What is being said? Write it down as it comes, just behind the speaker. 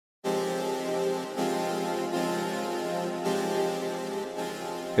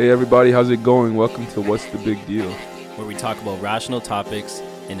Hey everybody, how's it going? Welcome to What's the Big Deal? Where we talk about rational topics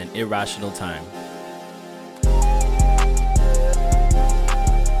in an irrational time.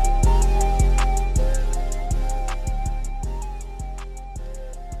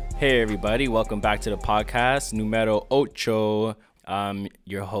 Hey everybody, welcome back to the podcast, numero ocho. I'm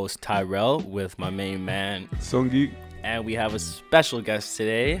your host Tyrell with my main man, Sungi. and we have a special guest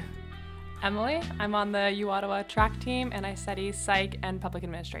today. Emily. I'm on the U Ottawa track team and I study psych and public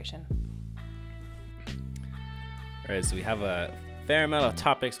administration. All right, so we have a fair amount of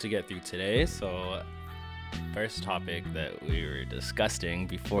topics to get through today. So first topic that we were discussing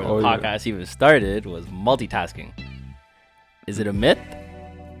before the podcast even started was multitasking. Is it a myth?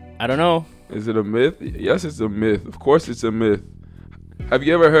 I don't know. Is it a myth? Yes, it's a myth. Of course it's a myth. Have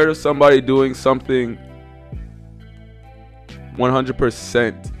you ever heard of somebody doing something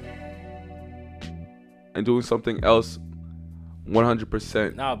 100% and doing something else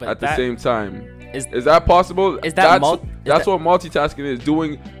 100% No, but at the same time? Is that possible? Is that that's what multitasking is,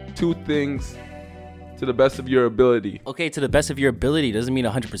 doing two things to the best of your ability. okay? To the best of your ability doesn't mean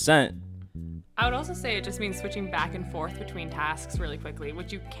 100%. I would also say it just means switching back and forth between tasks really quickly,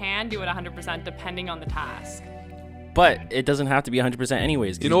 which you can do at 100% depending on the task. But it doesn't have to be 100%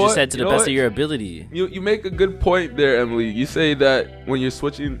 anyways. You You know just what? said to You the know best what? of your ability. You make a good point there, Emily. You say that when you're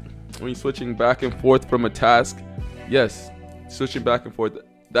switching back and forth from a task, yes, switching back and forth,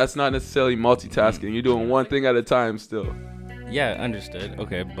 that's not necessarily multitasking. You're doing one thing at a time still. Yeah, understood.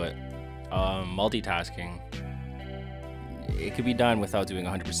 Okay, but multitasking, it could be done without doing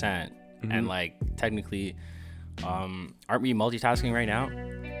 100%. And like technically, aren't we multitasking right now?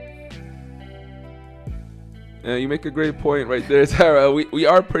 Yeah, you make a great point right there, Tara. We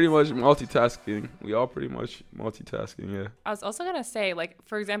are pretty much multitasking. Yeah. I was also going to say, like,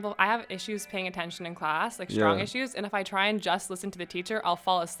 for example, I have issues paying attention in class, like strong Yeah. issues. And if I try and just listen to the teacher, I'll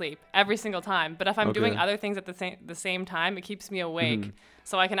fall asleep every single time. But if I'm doing Okay. other things at the same time, it keeps me awake.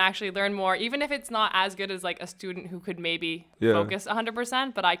 So I can actually learn more, even if it's not as good as like a student who could maybe Yeah. focus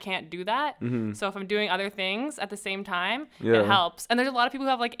 100%, but I can't do that. So if I'm doing other things at the same time, Yeah. it helps. And there's a lot of people who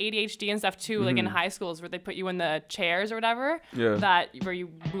have like ADHD and stuff too, like in high schools where they put you in the chairs or whatever, Yeah. where you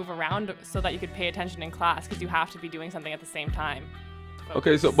move around so that you could pay attention in class because you have to be doing something at the same time.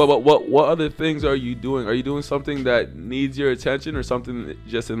 Okay, so but what other things are you doing? Are you doing something that needs your attention or something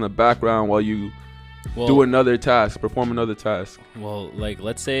just in the background while you do another task, perform another task? Well, like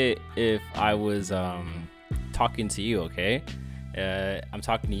let's say if I was talking to you, okay? I'm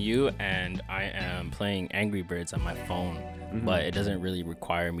talking to you and I am playing Angry Birds on my phone, but it doesn't really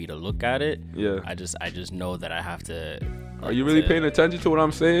require me to look at it. Yeah. I just know that I have to. Are you really paying attention to what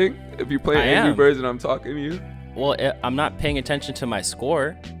I'm saying? If you're playing I Angry am. Birds and I'm talking to you? Well, I'm not paying attention to my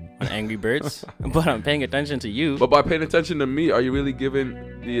score on Angry Birds, but I'm paying attention to you. But by paying attention to me, are you really giving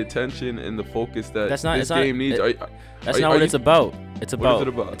the attention and the focus that That's not- this it's not- game needs? That's not what it's about. It's What is about, it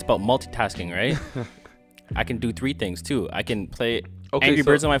about? It's about multitasking, right? I can do three things too. I can play Okay, Angry so-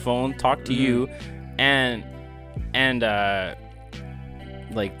 Birds on my phone, talk to you, and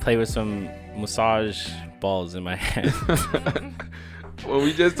like play with some massage balls in my head. When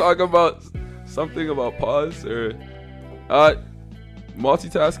we just talk about something about pause or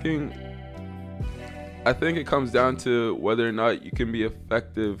multitasking, I think it comes down to whether or not you can be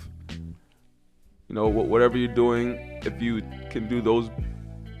effective. You know, whatever you're doing, if you can do those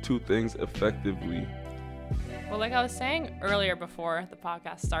two things effectively. Well, like I was saying earlier before the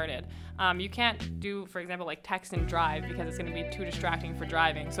podcast started, you can't do, for example, like text and drive because it's going to be too distracting for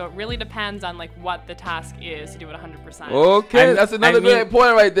driving. So it really depends on like what the task is to do it 100%. Okay, that's another I mean- great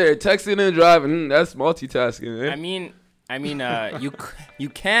point right there. Texting and driving, that's multitasking. Eh? I mean, you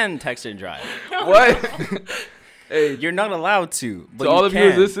can text and drive. What? Hey, You're not allowed to, but to all you of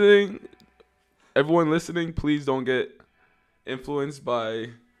can. you listening, everyone listening, please don't get influenced by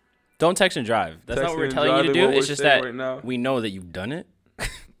Don't text and drive. That's not texting what we're and telling you to driving, do. what It's we're just saying that right now. we know that you've done it.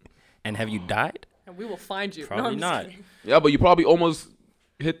 And have you died? And we will find you. Probably I'm just not. kidding. Yeah, but you probably almost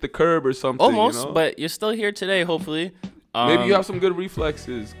hit the curb or something. Almost, you know? but you're still here today, hopefully. Maybe you have some good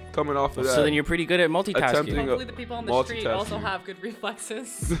reflexes coming off of that. So then you're pretty good at multitasking. Attempting Hopefully the people on the street also multitasking. have good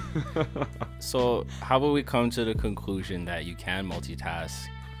reflexes. So how about we come to the conclusion that you can multitask,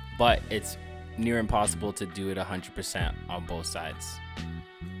 but it's near impossible to do it 100% on both sides,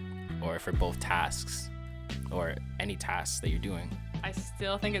 or for both tasks, or any tasks that you're doing. I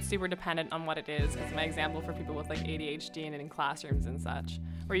still think it's super dependent on what it is, because my example for people with like ADHD and in classrooms and such,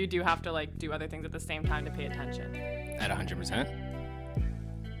 where you do have to like do other things at the same time to pay attention. At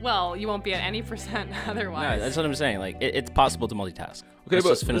 100%? Well, you won't be at any percent otherwise. No, that's what I'm saying. Like, it's possible to multitask. Okay, Let's but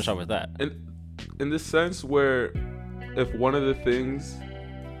just finish this- off with that. In this sense where if one of the things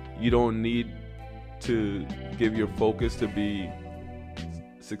you don't need to give your focus to be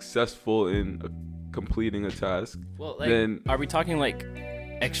successful in completing a task. Well, like, then are we talking like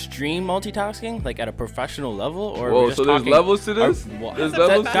extreme multitasking, like at a professional level, or are whoa, we just so there's talking, levels to this? There's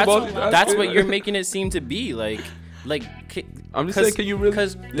levels to multitasking? that's what you're making it seem to be. Like I'm just saying, can you really?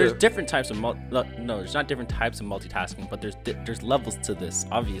 Because there's different types of no, there's not different types of multitasking, but there's levels to this,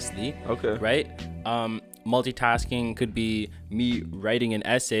 obviously. Okay. Right. Multitasking could be me writing an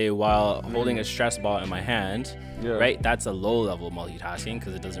essay while holding a stress ball in my hand. Yeah. Right. That's a low level multitasking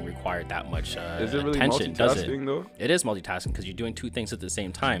because it doesn't require that much Is it really attention, does it? multitasking though? It is multitasking because you're doing two things at the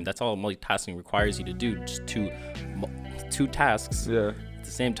same time. That's all multitasking requires you to do, just two tasks Yeah. at the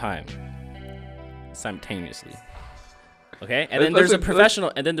same time, simultaneously. Okay, and Let's- then there's a let's-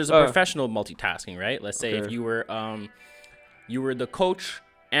 professional, and then there's a professional multitasking, right? Let's say if Okay. you were the coach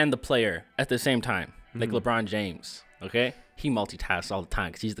and the player at the same time, like Mm-hmm. LeBron James. Okay, he multitasks all the time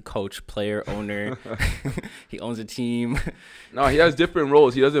because he's the coach, player, owner. He owns a team. No, he has different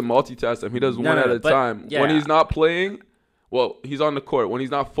roles. He doesn't multitask them. He does one at a but- time. yeah. When he's not playing, well, he's on the court. When he's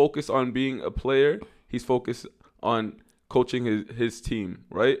not focused on being a player, he's focused on coaching his team,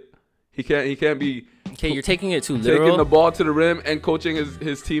 right? He can't be Okay, you're taking it too taking literal. the ball to the rim and coaching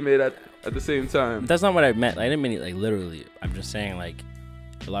his teammate at the same time. That's not what I meant. I didn't mean it like literally. I'm just saying like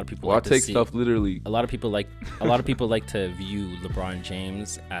a lot of people. Well, I like to take see, stuff literally. A lot of people like to view LeBron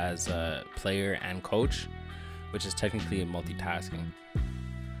James as a player and coach, which is technically a multitasking.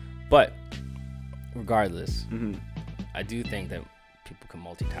 But regardless, Hmm. I do think that people can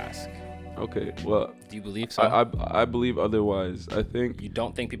multitask. Okay, well, Do you believe so? I believe otherwise. I think. You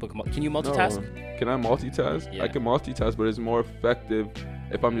don't think people can you multitask? No. Can I multitask? Yeah. I can multitask, but it's more effective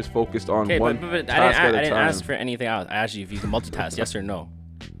if I'm just focused on Okay, one but task I at a didn't time. ask for anything else. I asked you if you can multitask, yes or no.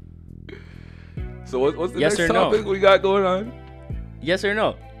 So what's the Yes next or no? topic we got going on? Yes or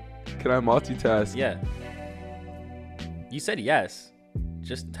no? Can I multitask? Yeah. You said yes.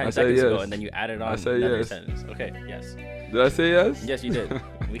 Just 10 I said seconds ago, yes. and then you added on I said another yes. sentence. Okay, yes. Did I say yes? Yes, you did.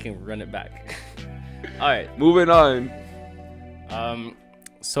 We can run it back. All right. Moving on.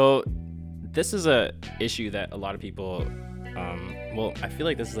 So this is a issue that a lot of people, well, I feel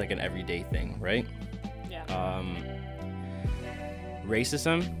like this is like an everyday thing, right? Yeah.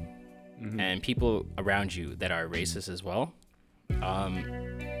 Racism Mhm. and people around you that are racist as well.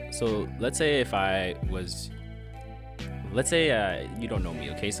 So let's say you don't know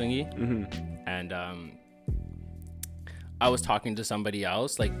me, okay, Sungi? Mhm. And I was talking to somebody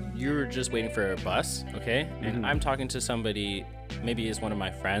else, like you're just waiting for a bus, okay? And Mhm. I'm talking to somebody, maybe it's one of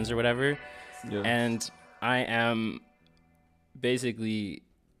my friends or whatever, Yeah. and I am basically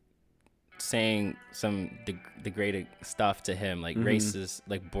saying some degrading stuff to him, like Mhm. racist,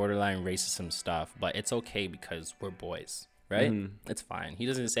 like borderline racism stuff, but it's okay because we're boys, right? Mhm. It's fine. He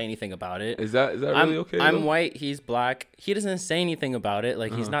doesn't say anything about it. Is that really okay? I'm though? white, he's black. He doesn't say anything about it.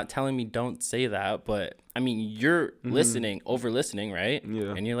 Like he's Uh-huh. not telling me don't say that, but I mean you're over listening, right?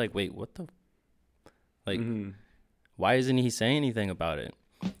 Yeah. And you're like, wait, what the like Mhm. why isn't he saying anything about it?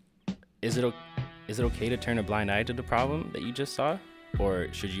 Is it okay to turn a blind eye to the problem that you just saw? Or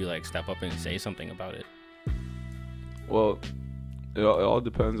should you like step up and say something about it? Well, it all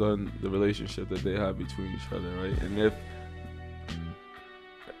depends on the relationship that they have between each other, right? And if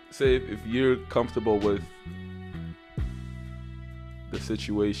you're comfortable with the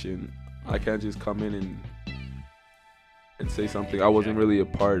situation, I can't just come in and say something I wasn't really a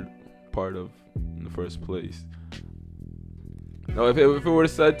part of in the first place. No, if it were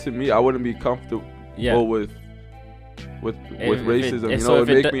said to me, I wouldn't be comfortable with racism. so It if would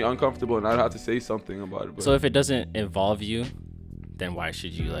it make me uncomfortable, and I'd have to say something about it. But So if it doesn't involve you, then why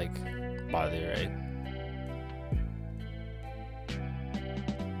should you like bother, right?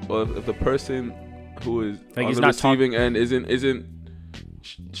 well, if the person who is Like on he's the not talk- receiving end isn't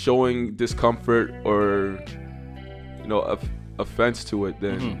showing discomfort or offense to it,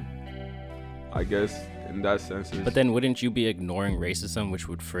 then I guess in that sense. But then wouldn't you be ignoring racism, which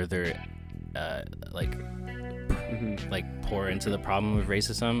would further like pour into the problem of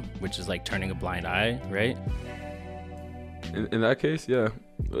racism, which is like turning a blind eye, right? in that case, yeah.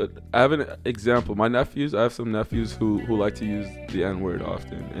 But I have an example. I have some nephews who like to use the N-word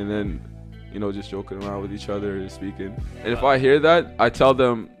often, and then just joking around with each other, speaking. And if I hear that, I tell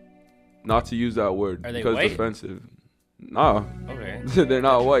them not to use that word Are they because white? it's offensive. Nah, Okay. they're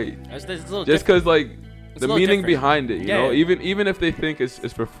not white. It's a little Just because the little meaning different. behind it, Yeah. even if they think it's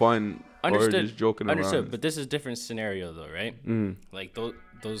for fun Understood. or just joking Understood. around. But this is a different scenario though, right? Mm. Like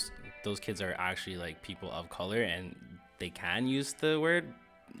those kids are actually like people of color and they can use the word,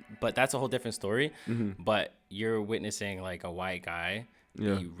 but that's a whole different story. Mm-hmm. But you're witnessing like a white guy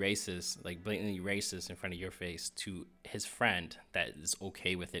be racist, like blatantly racist in front of your face to his friend that is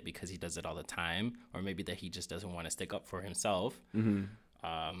okay with it because he does it all the time, or maybe that he just doesn't want to stick up for himself.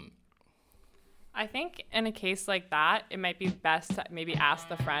 I think in a case like that, it might be best to maybe ask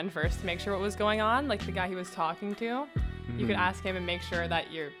the friend first to make sure what was going on, like the guy he was talking to. You could ask him and make sure that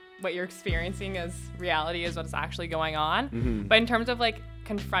what you're experiencing as reality is what's actually going on. But in terms of like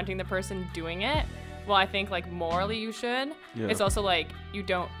confronting the person doing it, well, I think like morally you should. It's also like you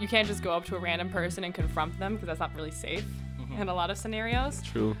can't just go up to a random person and confront them because that's not really safe in a lot of scenarios.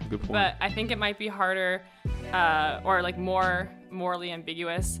 True, good point. But I think it might be harder or like more morally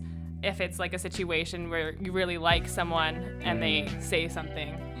ambiguous if it's like a situation where you really like someone and they say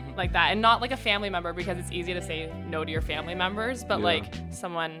something like that, and not like a family member, because it's easy to say no to your family members, but like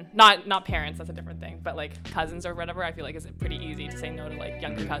someone, not parents, that's a different thing, but like cousins or whatever, I feel like it's pretty easy to say no to like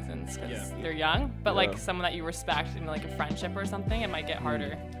younger cousins because they're young, but like someone that you respect in like a friendship or something, it might get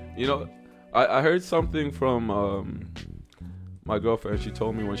harder. You know, I heard something from my girlfriend. She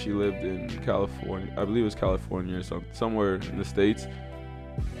told me when she lived in California, I believe it was California or somewhere in the States,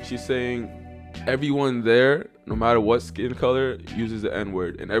 she's saying everyone there, no matter what skin color, uses the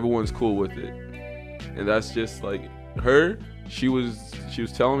N-word, and everyone's cool with it. And that's just like her. She was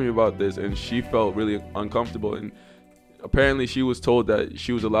telling me about this, and she felt really uncomfortable. And apparently, she was told that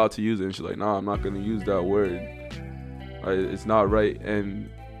she was allowed to use it, and she's like, "Nah, I'm not gonna use that word. It's not right." And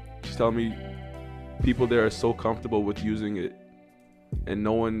she's telling me people there are so comfortable with using it, and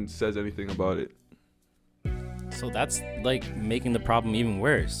no one says anything about it. So that's like making the problem even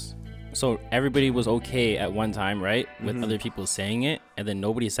worse. So everybody was okay at one time, right, with other people saying it, and then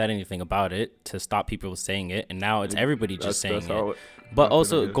nobody said anything about it to stop people saying it, and now it's everybody just saying it. But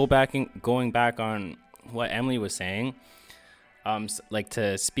also going back on what Emily was saying, like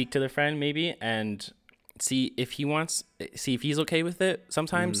to speak to the friend maybe and see if he's okay with it.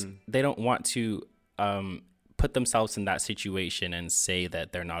 Sometimes they don't want to put themselves in that situation and say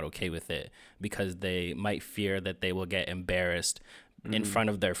that they're not okay with it because they might fear that they will get embarrassed in front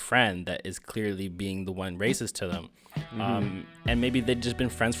of their friend that is clearly being the one racist to them. And maybe they've just been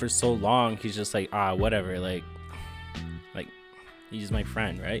friends for so long, he's just like, whatever, like he's my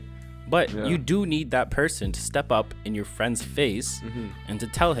friend, right? But you do need that person to step up in your friend's face and to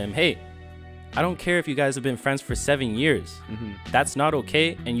tell him, hey, I don't care if you guys have been friends for 7 years. That's not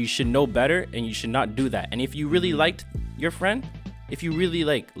okay, and you should know better, and you should not do that. And if you really liked your friend, if you really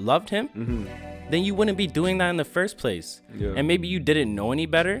like loved him, then you wouldn't be doing that in the first place. And maybe you didn't know any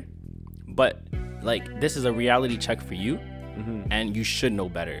better, but like this is a reality check for you, and you should know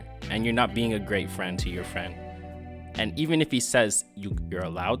better, and you're not being a great friend to your friend. And even if he says you're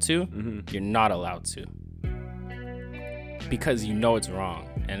allowed to, you're not allowed to, because you know it's wrong,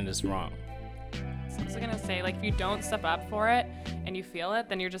 and it is wrong. So I was gonna say, like, if you don't step up for it and you feel it,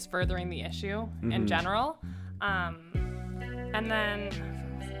 then you're just furthering the issue in general. And then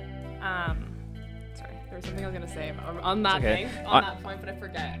sorry, there was something I was gonna say on that thing, on that point, but I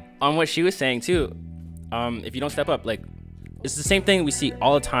forget. On what she was saying too, if you don't step up, like, it's the same thing we see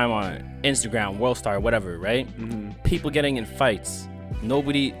all the time on Instagram, Worldstar, whatever, right? People getting in fights,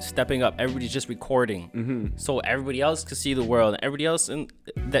 nobody stepping up, everybody's just recording, so everybody else can see the world, and everybody else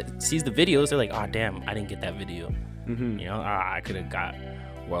that sees the videos, they're like, damn, I didn't get that video. You know, I could have got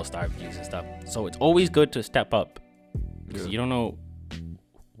Worldstar views and stuff. So it's always good to step up, because you don't know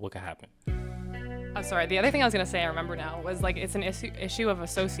what could happen. Oh, sorry. The other thing I was going to say, I remember now, was like it's an issue of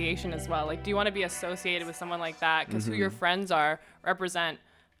association as well. Like, do you want to be associated with someone like that? Because who your friends are represent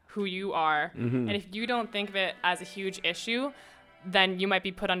who you are. And if you don't think of it as a huge issue, then you might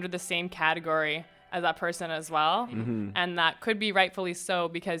be put under the same category as that person as well. And that could be rightfully so,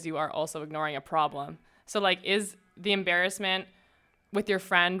 because you are also ignoring a problem. So like, is the embarrassment with your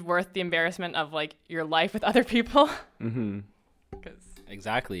friend worth the embarrassment of like your life with other people?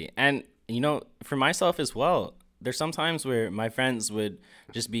 Exactly. And you know, for myself as well, there's some times where my friends would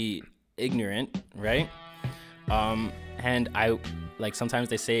just be ignorant, right? And I, like, sometimes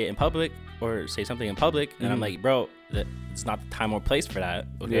they say it in public or say something in public, and I'm like, bro, it's not the time or place for that,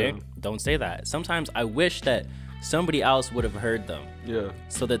 okay? Don't say that. Sometimes I wish that somebody else would have heard them,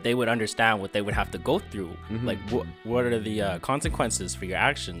 so that they would understand what they would have to go through. Like, what are the consequences for your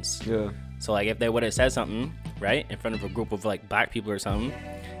actions? So, like, if they would have said something, right, in front of a group of, like, black people or something,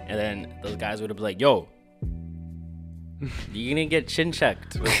 and then those guys would have been like, yo, you're gonna get chin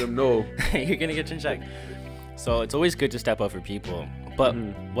checked. Let them know. You're gonna get chin checked. So it's always good to step up for people. But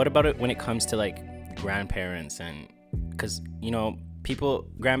what about it when it comes to like grandparents? And because, you know,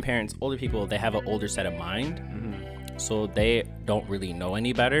 grandparents, older people, they have an older set of mind. So they don't really know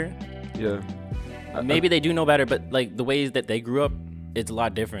any better. Maybe they do know better, but like the ways that they grew up, it's a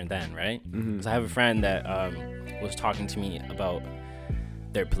lot different then, right? Mm-hmm. Because I have a friend that was talking to me about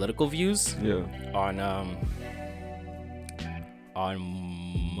their political views Yeah. on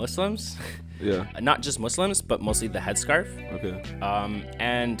Muslims. Yeah. Not just Muslims, but mostly the headscarf. Okay.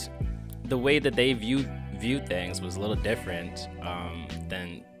 And the way that they viewed things was a little different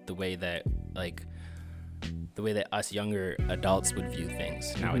than the way that us younger adults would view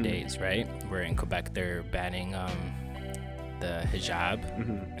things nowadays, right? Where in Quebec they're banning the hijab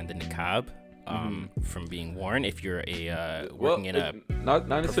and the niqab from being worn if you're working in a not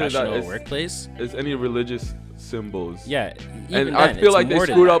necessarily professional that workplace. it's any religious symbols. Yeah, And I feel like they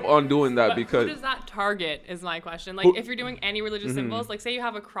screwed up on doing that But because who does that target is my question. Like, Who- if you're doing any religious symbols, like say you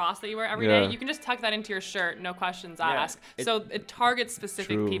have a cross that you wear every Yeah. day, you can just tuck that into your shirt, no questions Yeah, asked. So it targets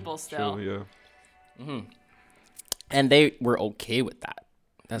specific True, people still. True, yeah. And they were okay with that.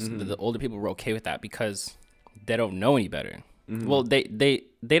 That's the older people were okay with that because they don't know any better. Well, they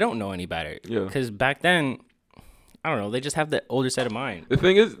don't know any better. Yeah. Because back then, I don't know, they just have the older set of mind. The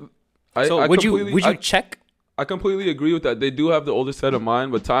thing is, So would you check? I completely agree with that. They do have the older set of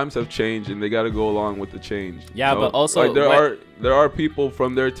mind, but times have changed and they got to go along with the change. Yeah, but also like there are people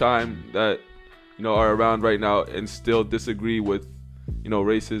from their time that are around right now and still disagree with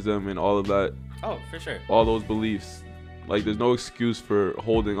racism and all of that, Oh, for sure. all those beliefs. Like there's no excuse for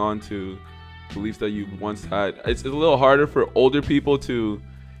holding on to beliefs that you once had. It's a little harder for older people to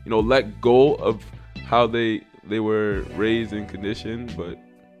let go of how they were raised and conditioned, but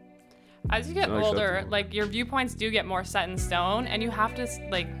As you get Not older, acceptable. like your viewpoints do get more set in stone, and you have to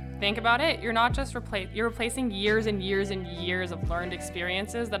like think about it. You're not just you're replacing years and years and years of learned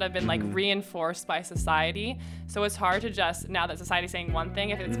experiences that have been like reinforced by society. So it's hard to just, now that society's saying one thing,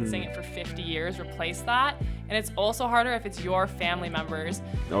 if it's been saying it for 50 years, replace that. And it's also harder if it's your family members,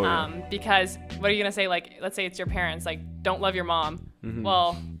 Oh, yeah. because what are you gonna say? Like, let's say it's your parents, like, don't love your mom.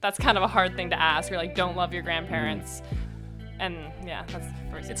 Well, that's kind of a hard thing to ask. Or like, don't love your grandparents. And yeah, that's the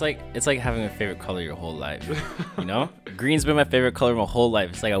first. It's like having a favorite color your whole life. Green's been my favorite color my whole life.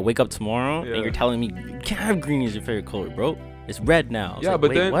 It's like I wake up tomorrow Yeah. and you're telling me you can't have green as your favorite color, bro. It's red now. It's Yeah, like, but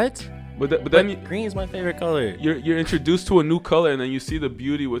wait, then- what? but then Green is my favorite color. you're introduced to a new color and then you see the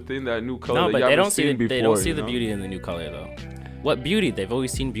beauty within that new color. No, that but you they haven't don't see seen they before, don't see the beauty in the new color though. What beauty? They've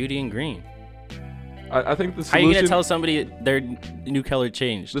always seen beauty in green. I think the How are you gonna solution tell somebody their new color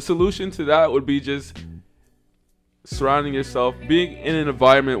changed? the solution to that would be just surrounding yourself, being in an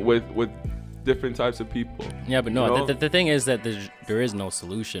environment with different types of people. Yeah, but no, You know? the thing is that there is no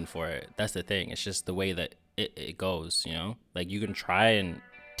solution for it. That's the thing. It's just the way that it goes, Like, you can try and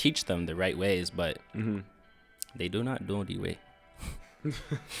teach them the right ways, but they do not know the way.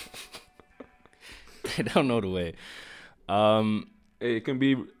 They don't know the way. It can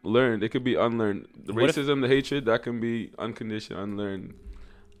be learned. It could be unlearned. The What if- racism, the hatred, that can be unconditioned, unlearned.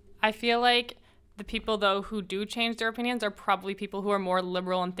 I feel like the people though who do change their opinions are probably people who are more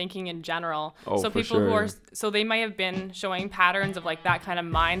liberal in thinking in general. Oh, so for people who sure, are so they may have been showing patterns of like that kind of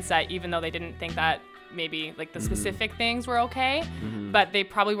mindset, even though they didn't think that maybe like the specific things were okay. But they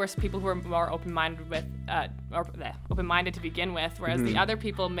probably were people who were more open-minded with open-minded to begin with, whereas the other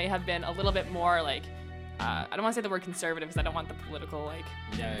people may have been a little bit more like I don't want to say the word conservative because I don't want the political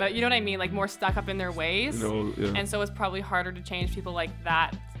Yeah, but you know what I mean, like more stuck up in their ways. Yeah. And so it's probably harder to change people like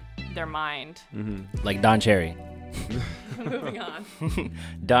that, their mind. Like Don Cherry. Moving on.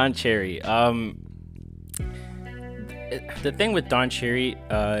 Don Cherry. The thing with Don Cherry,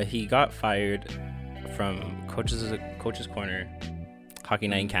 he got fired from Coach's Corner, Hockey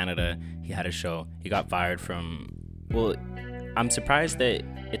Night in Canada. He had a show. He got fired from. Well, I'm surprised that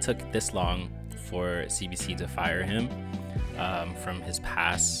it took this long for CBC to fire him from his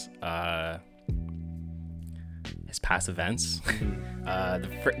past events.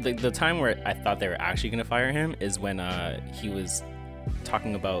 The time where I thought they were actually gonna fire him is when he was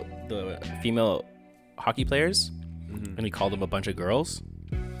talking about the female hockey players, and he called them a bunch of girls,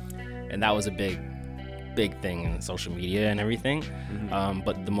 and that was a big thing in social media and everything.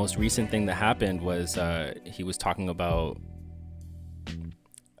 But the most recent thing that happened was he was talking about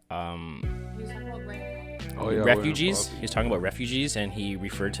Oh, yeah, refugees. He was talking about refugees, and he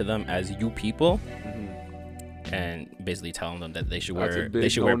referred to them as "you people," and basically telling them that they should That's a wear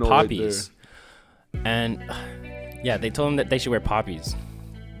big no-no right poppies. And yeah, they told him that they should wear poppies,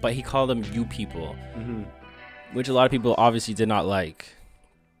 but he called them "you people," which a lot of people obviously did not like.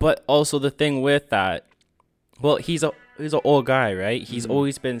 But also the thing with that, well, he's an old guy, right? He's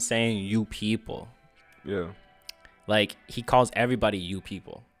always been saying "you people." Yeah. Like, he calls everybody "you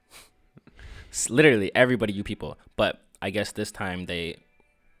people." Literally everybody "you people." But I guess this time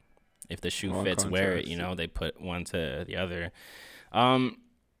if the shoe Wrong fits, wear it. contrast. They put one to the other. But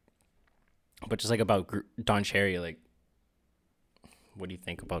just like about Don Cherry, like, what do you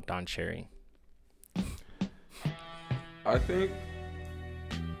think about Don Cherry? I think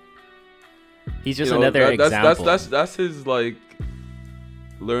he's just another example. That's his like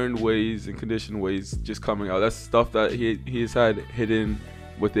learned ways and conditioned ways just coming out. That's stuff that he's had hidden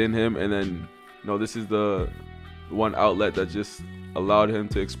within him, and then this is the one outlet that just allowed him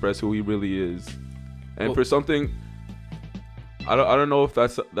to express who he really is. And for something, I don't know if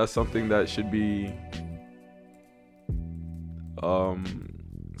that's something that should be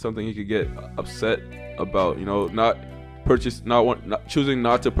something he could get upset about. Not choosing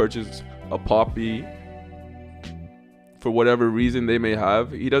not to purchase a poppy for whatever reason they may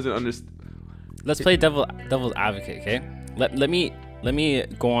have. He doesn't understand. Let's play devil's advocate, okay? Let me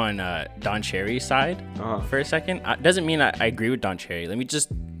go on Don Cherry's side for a second. Doesn't mean I agree with Don Cherry. Let me just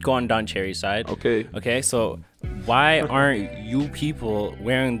go on Don Cherry's side. Okay, so why aren't you people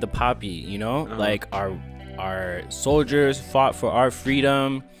wearing the poppy? Like our soldiers fought for our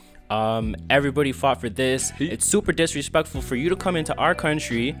freedom. Everybody fought for this. It's super disrespectful for you to come into our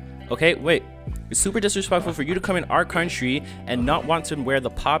country. Okay, wait. It's super disrespectful for you to come in our country and not want to wear the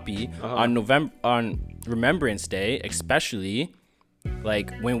poppy on Remembrance Day, especially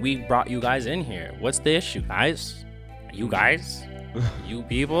like when we brought you guys in here. What's the issue, guys? You guys? You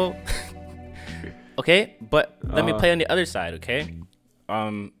people? Okay, but let me play on the other side, okay?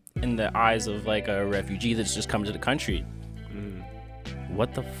 In the eyes of like a refugee that's just come to the country.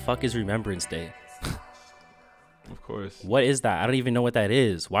 What the fuck is Remembrance Day? Of course. What is that? I don't even know what that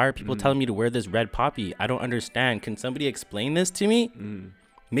is. Why are people telling me to wear this red poppy? I don't understand. Can somebody explain this to me?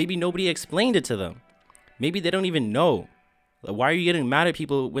 Maybe nobody explained it to them. Maybe they don't even know. Why are you getting mad at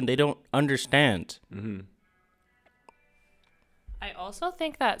people when they don't understand? I also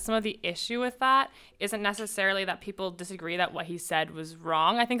think that some of the issue with that isn't necessarily that people disagree that what he said was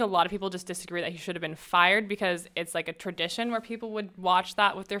wrong. I think a lot of people just disagree that he should have been fired because it's like a tradition where people would watch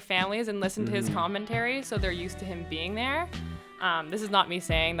that with their families and listen to his commentary, so they're used to him being there. This is not me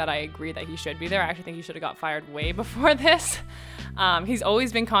saying that I agree that he should be there. I actually think he should have got fired way before this. He's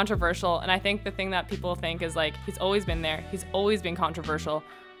always been controversial, and I think the thing that people think is like, he's always been there. He's always been controversial.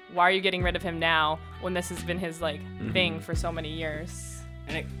 Why are you getting rid of him now when this has been his like thing for so many years?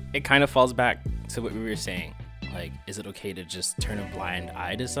 And it kind of falls back to what we were saying. Like, is it okay to just turn a blind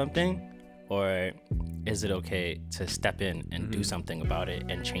eye to something? Or is it okay to step in and do something about it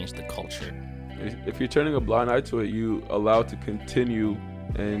and change the culture? If you're turning a blind eye to it, you allow it to continue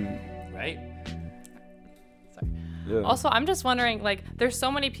and... Right? Yeah. Also, I'm just wondering, like, there's so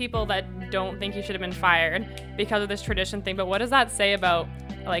many people that don't think he should have been fired because of this tradition thing, but what does that say about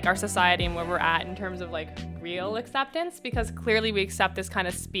like our society and where we're at in terms of like real acceptance? Because clearly we accept this kind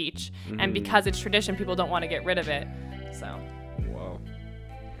of speech, and because it's tradition, people don't want to get rid of it. So wow.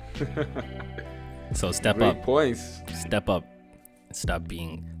 So step Great up. Points. Step up and stop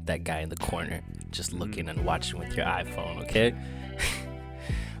being that guy in the corner just looking and watching with your iPhone, okay?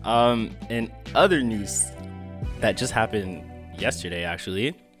 In other news that just happened yesterday,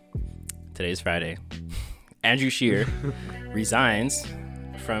 actually. Today's Friday. Andrew Scheer resigns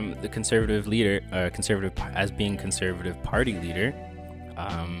from the conservative party leader,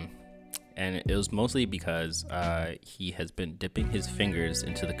 and it was mostly because he has been dipping his fingers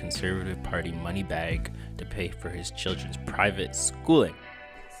into the Conservative Party money bag to pay for his children's private schooling.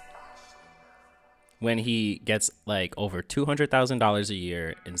 When he gets like over $200,000 a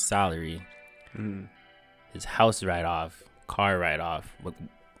year in salary, his house write-off, car write-off,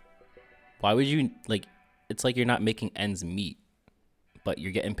 why would you like? It's like you're not making ends meet, but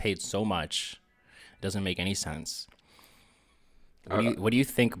you're getting paid so much. It doesn't make any sense. What do you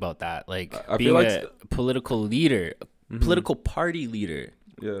think about that? Like, I being a political leader, political party leader,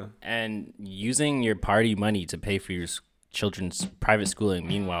 and using your party money to pay for your children's private schooling.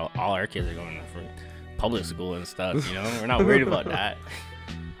 Meanwhile, all our kids are going for public school and stuff. We're not worried about that.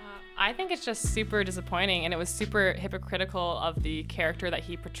 I think it's just super disappointing, and it was super hypocritical of the character that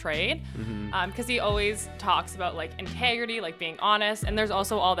he portrayed, because he always talks about like integrity, like being honest, and there's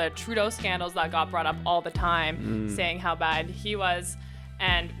also all the Trudeau scandals that got brought up all the time, saying how bad he was.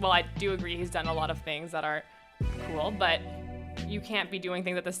 And well, I do agree he's done a lot of things that are cool, but you can't be doing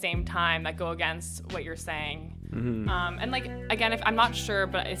things at the same time that go against what you're saying. And like, again, if I'm not sure,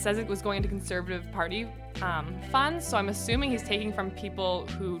 but it says it was going into Conservative Party funds, so I'm assuming he's taking from people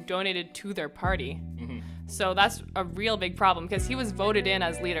who donated to their party. So that's a real big problem, because he was voted in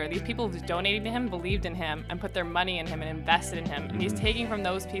as leader. These people who donated to him believed in him and put their money in him and invested in him, and he's taking from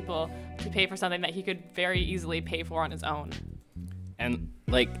those people to pay for something that he could very easily pay for on his own. And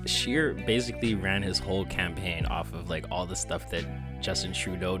like Scheer basically ran his whole campaign off of like all the stuff that Justin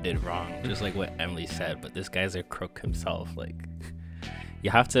Trudeau did wrong, just like what Emily said. But this guy's a crook himself. Like,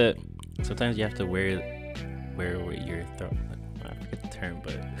 sometimes you have to wear your throat. I forget the term,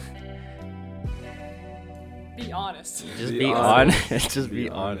 but Be honest. just be honest. Just be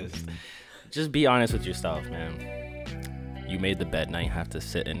honest. Just be honest with yourself, man. You made the bed, now you have to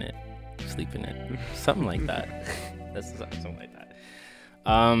sit in it, sleep in it, something like that. That's something like that.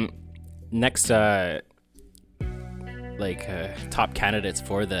 Next, top candidates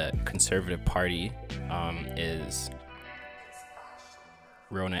for the Conservative Party is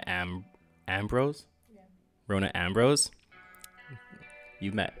Rona Ambrose. Yeah. Rona Ambrose.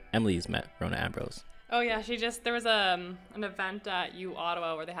 Emily's met Rona Ambrose. Oh yeah, there was an event at U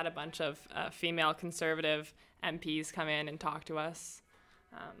Ottawa where they had a bunch of female Conservative MPs come in and talk to us.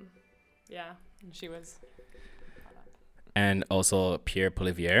 Yeah, and she was. And also Pierre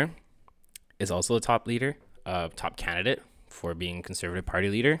Poilievre is also a top candidate for being Conservative Party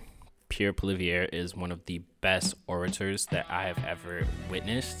leader. Pierre Poilievre is one of the best orators that I have ever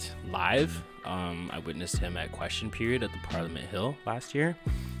witnessed live. I witnessed him at Question Period at the Parliament Hill last year,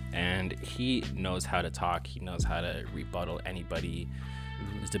 and he knows how to talk. He knows how to rebuttal anybody's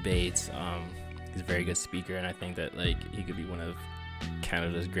debates. He's a very good speaker, and I think that he could be one of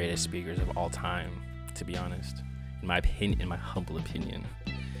Canada's greatest speakers of all time, to be honest, in my humble opinion.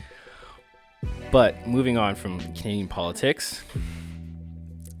 But moving on from Canadian politics,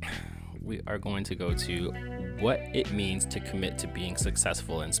 we are going to go to what it means to commit to being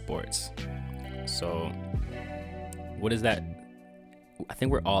successful in sports. So, what is that? I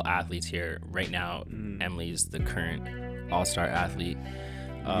think we're all athletes here right now. Emily's the current all-star athlete.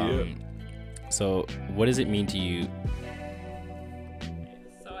 So, what does it mean to you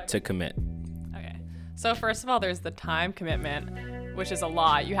to commit? Okay. So, first of all, there's the time commitment, which is a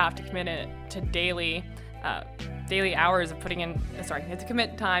lot. You have to commit it to daily hours of putting in. You have to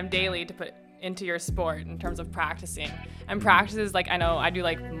commit time daily to put into your sport in terms of practicing. And practices, I know I do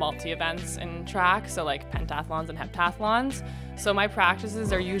multi-events in track, so pentathlons and heptathlons. So my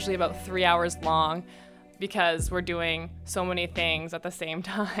practices are usually about 3 hours long because we're doing so many things at the same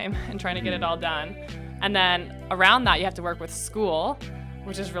time and trying to get it all done. And then around that, you have to work with school,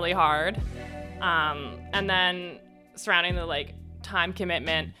 which is really hard. And then surrounding the time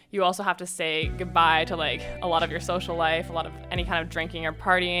commitment, you also have to say goodbye to a lot of your social life, a lot of any kind of drinking or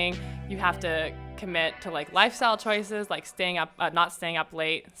partying. You have to commit to lifestyle choices, not staying up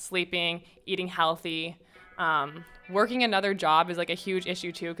late, sleeping, eating healthy. Working another job is a huge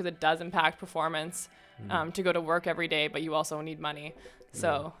issue too, because it does impact performance to go to work every day, but you also need money.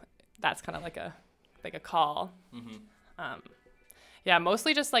 So that's kind of a call.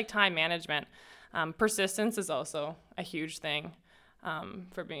 Mostly just time management. Persistence is also a huge thing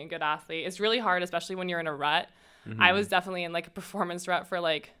for being a good athlete. It's really hard, especially when you're in a rut. I was definitely in a performance rut for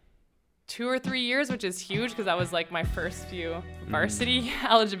 2 or 3 years, which is huge because that was my first few varsity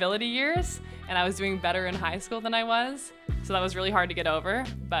eligibility years, and I was doing better in high school than I was. So that was really hard to get over,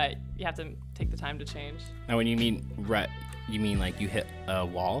 but you have to take the time to change. Now, when you mean rut, you mean you hit a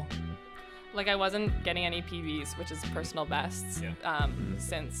wall? I wasn't getting any PBs, which is personal bests,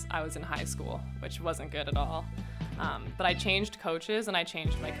 since I was in high school, which wasn't good at all. But I changed coaches and I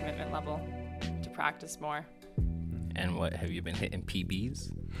changed my commitment level to practice more. And what, have you been hitting PBs?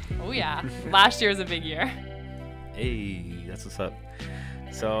 Oh yeah, last year was a big year. Hey, that's what's up.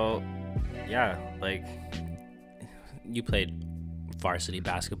 So, yeah, you played varsity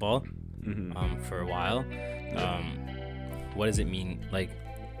basketball for a while. What does it mean,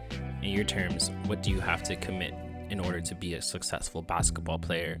 in your terms, what do you have to commit in order to be a successful basketball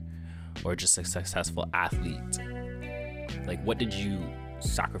player or just a successful athlete? What did you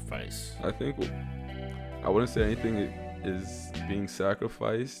sacrifice? I think I wouldn't say anything is being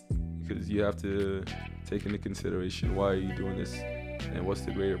sacrificed, because you have to take into consideration why are you doing this and what's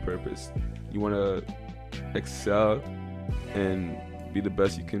the greater purpose. You want to excel and be the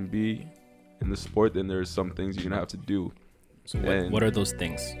best you can be in the sport, then there's some things you're going to have to do. So what are those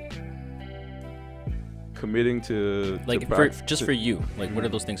things? Committing to for you, what are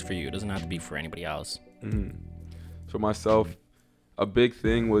those things for you? It doesn't have to be for anybody else. For myself, a big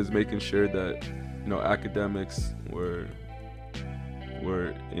thing was making sure that academics were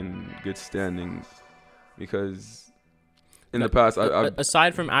in good standing, because in the past,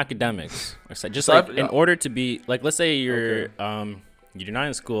 aside from academics, in order to be let's say you're not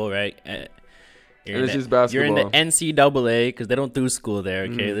in school, right? It's just basketball. You're in the NCAA because they don't do school there,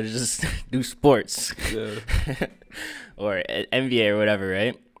 okay? They just do sports. Yeah. Or NBA or whatever,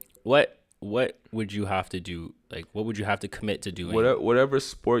 right? What what would you have to do? Like, what would you have to commit to doing? Whatever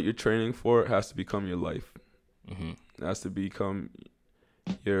sport you're training for has to become your life. Mm-hmm. It has to become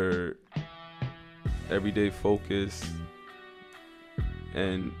your everyday focus,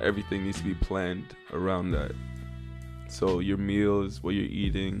 and everything needs to be planned around that. So your meals, what you're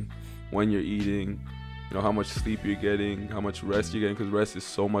eating, when you're eating, you know, how much sleep you're getting, how much rest you're getting, because rest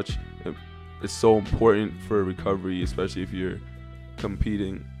is it's so important for recovery, especially if you're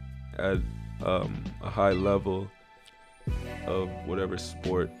competing at a high level of whatever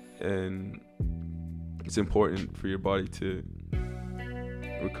sport. And it's important for your body to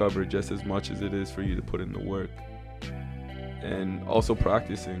recover just as much as it is for you to put in the work. And also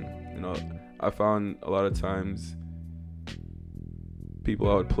practicing. You know, I found a lot of times people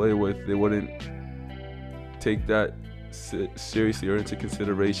I would play with, they wouldn't take that seriously or into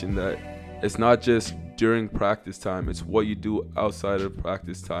consideration that it's not just during practice time, it's what you do outside of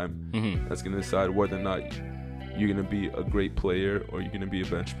practice time that's going to decide whether or not you're going to be a great player or you're going to be a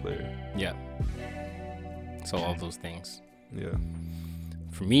bench player. Yeah. So all those things. Yeah.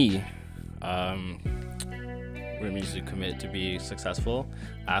 For me, what it means to commit to be a successful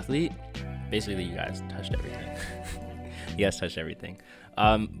athlete, basically you guys touched everything. You guys touched everything.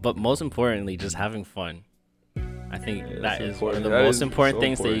 But most importantly, just having fun. I think that is one of the most important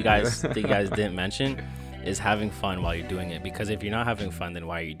things that you guys didn't mention, is having fun while you're doing it. Because if you're not having fun, then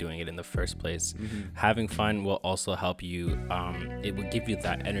why are you doing it in the first place? Having fun will also help you. It will give you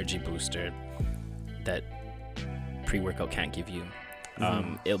that energy booster that pre-workout can't give you.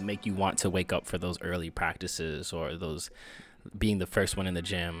 It'll make you want to wake up for those early practices, or those being the first one in the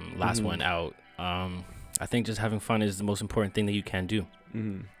gym, last one out. I think just having fun is the most important thing that you can do.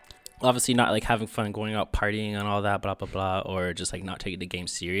 Obviously not like having fun going out partying and all that, blah, blah, blah, or just like not taking the game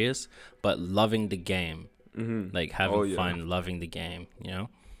serious, but loving the game. Like having fun, loving the game, you know?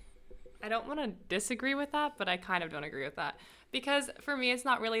 I don't want to disagree with that, but I kind of don't agree with that. Because for me, it's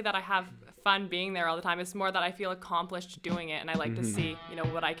not really that I have fun being there all the time. It's more that I feel accomplished doing it, and I like to see, you know,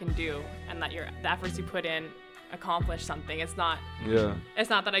 what I can do, and that the efforts you put in accomplish something. It's not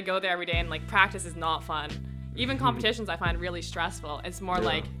that I go there every day and like practice is not fun. Even competitions I find really stressful. It's more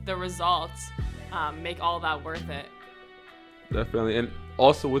like the results make all that worth it. Definitely. And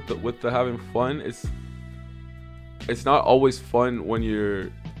also with the having fun, it's not always fun when you're,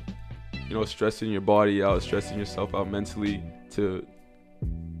 you know, stressing your body out, stressing yourself out mentally to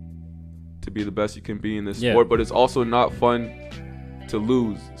be the best you can be in this sport. But it's also not fun to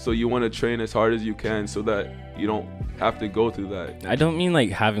lose. So you want to train as hard as you can so that you don't have to go through that. I don't mean like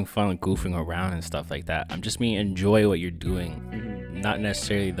having fun, like goofing around and stuff like that. I'm just mean enjoy what you're doing, not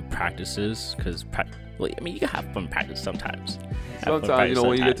necessarily the practices. Because you can have fun practice sometimes. Sometimes, you know,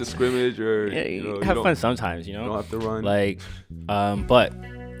 when you get to scrimmage or you have fun sometimes, you know. You don't have to run. Like, but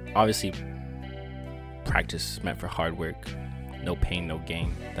obviously, practice is meant for hard work. No pain, no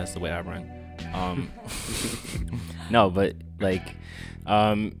gain. That's the way I run. No, but like,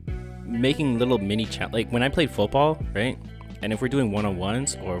 making little mini like when I played football, right? And if we're doing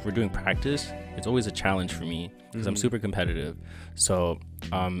one-on-ones or if we're doing practice, it's always a challenge for me because I'm super competitive. So,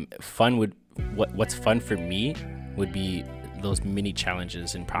 what's fun for me would be those mini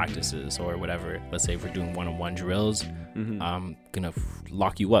challenges in practices or whatever. Let's say if we're doing one-on-one drills, I'm gonna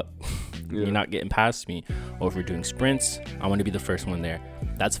lock you up. You're not getting past me. Or if we're doing sprints, I want to be the first one there.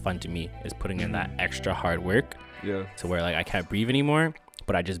 That's fun to me, is putting in that extra hard work. To where like I can't breathe anymore,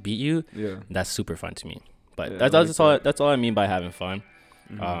 but I just beat you. That's super fun to me. But that's all I mean by having fun.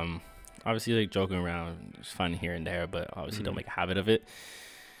 Obviously, like joking around is fun here and there, but obviously don't make a habit of it.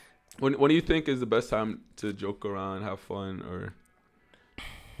 When do you think is the best time to joke around, have fun, or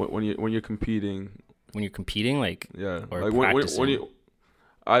when you're competing? When you're competing, like or like practicing. when you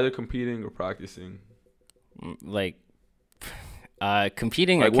either competing or practicing. Like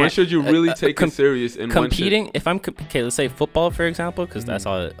competing. Like when should you really take it serious? And competing. If I'm let's say football for example, because that's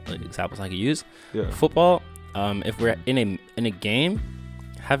all examples I can use. Football. If we're in a game,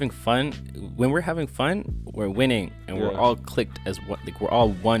 having fun. When we're having fun, we're winning, and we're all clicked as one. Like we're all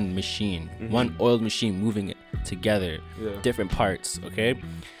one machine, one oiled machine moving it together, different parts. Okay,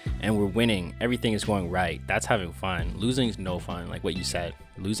 and we're winning. Everything is going right. That's having fun. Losing is no fun. Like what you said,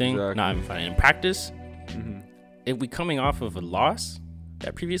 losing, not having fun. In practice, if we coming off of a loss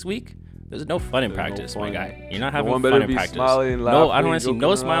that previous week, there's no fun in practice, my guy. You're not having fun in practice. No, I don't want to see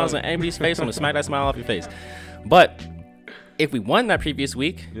no smiles on anybody's face. I'm gonna smack that smile off your face. But if we won that previous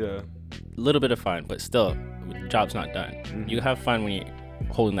week, a little bit of fun, but still, the job's not done. You have fun when you're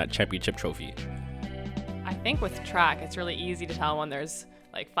holding that championship trophy. I think with track, it's really easy to tell when there's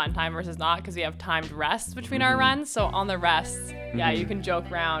like fun time versus not, because we have timed rests between our runs. So on the rests, yeah, you can joke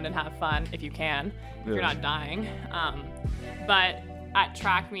around and have fun if you can, if you're not dying. But at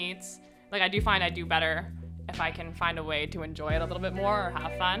track meets, like I do find I do better if I can find a way to enjoy it a little bit more or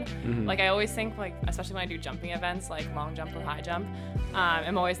have fun. Like I always think, like especially when I do jumping events like long jump or high jump,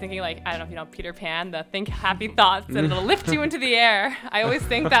 I'm always thinking, like, I don't know if you know Peter Pan, the think happy thoughts and it'll lift you into the air. I always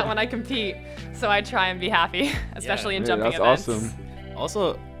think that when I compete, so I try and be happy, especially in jumping that's events.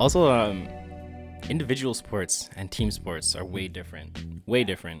 awesome. Also, individual sports and team sports are way different.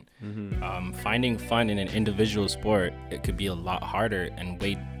 Finding fun in an individual sport, it could be a lot harder and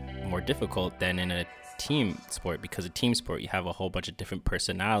way more difficult than in a team sport, because a team sport you have a whole bunch of different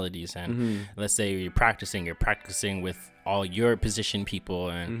personalities, and let's say you're practicing with all your position people,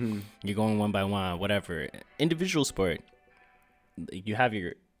 and you're going one by one, whatever. Individual sport, you have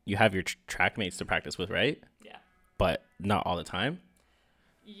your track mates to practice with, right? Yeah. But not all the time.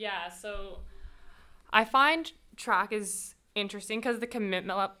 Yeah, so I find track is interesting because the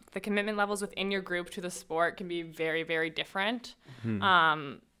commitment levels within your group to the sport can be very, very different.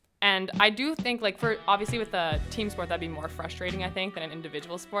 And I do think, like, for obviously with a team sport, that'd be more frustrating, I think, than an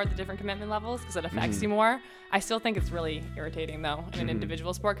individual sport, the different commitment levels, because it affects you more. I still think it's really irritating, though, in an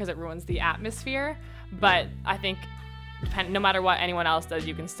individual sport, because it ruins the atmosphere. But I think no matter what anyone else does,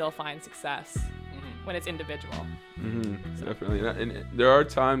 you can still find success when it's individual. So. Definitely. And there are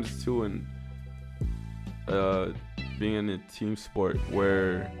times, too, in being in a team sport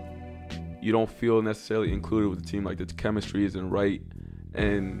where you don't feel necessarily included with the team, like the chemistry isn't right.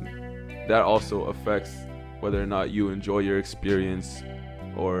 And that also affects whether or not you enjoy your experience,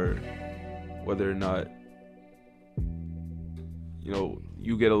 or whether or not, you know,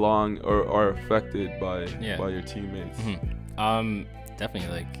 you get along or are affected by your teammates. Definitely,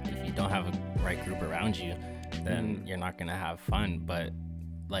 like, if you don't have a right group around you, then you're not gonna have fun. But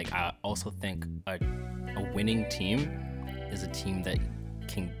like, I also think a winning team is a team that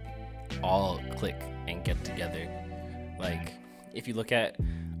can all click and get together. Like, if you look at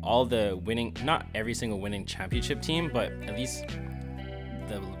all the winning, not every single winning championship team, but at least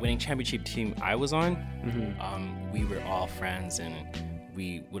the winning championship team I was on, we were all friends and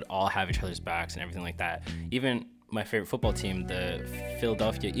we would all have each other's backs and everything like that. Even my favorite football team, the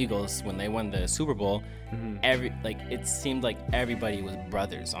Philadelphia Eagles, when they won the Super Bowl, it seemed like everybody was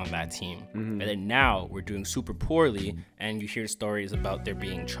brothers on that team. And then now we're doing super poorly, and you hear stories about there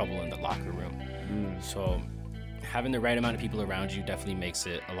being trouble in the locker room. So having the right amount of people around you definitely makes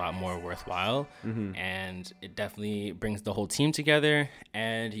it a lot more worthwhile, and it definitely brings the whole team together,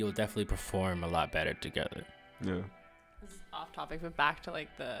 and you'll definitely perform a lot better together. Yeah. This is off topic, but back to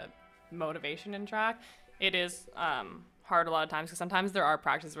like the motivation in track. It is hard a lot of times, because sometimes there are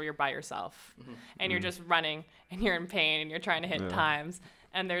practices where you're by yourself and you're just running and you're in pain and you're trying to hit times,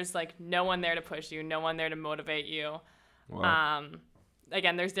 and there's like no one there to push you, no one there to motivate you. Wow.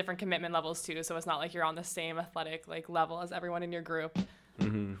 Again, there's different commitment levels too, so it's not like you're on the same athletic like level as everyone in your group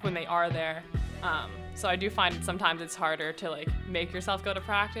when they are there. So I do find sometimes it's harder to like make yourself go to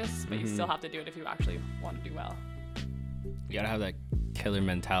practice, but you still have to do it if you actually want to do well. You gotta have that killer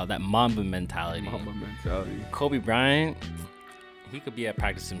mentality, that Mamba mentality. Kobe Bryant, he could be at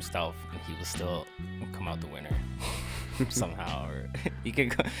practice himself and he will still come out the winner somehow. Or he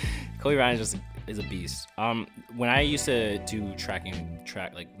could. Kobe Bryant is a beast. When I used to do track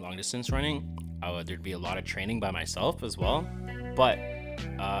like long distance running, there'd be a lot of training by myself as well. But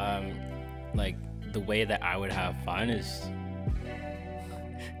like the way that I would have fun is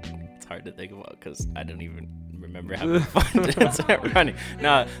it's hard to think about because I don't even remember having fun running.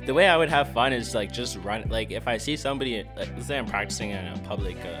 No, the way I would have fun is like just run. Like if I see somebody, let's say I'm practicing in a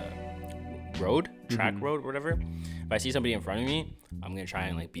public track road, whatever. If I see somebody in front of me, I'm gonna try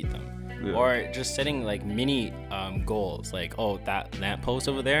and like beat them. Yeah. Or just setting like mini goals, like, oh, that lamppost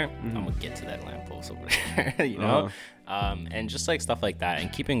over there, I'm gonna get to that lamppost over there, you know? And just like stuff like that,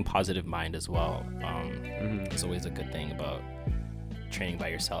 and keeping positive mind as well. Is always a good thing about training by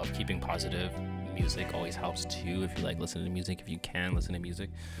yourself. Keeping positive. Music always helps too, if you like listen to music, if you can listen to music.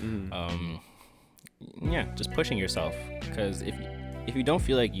 Just pushing yourself, because if you don't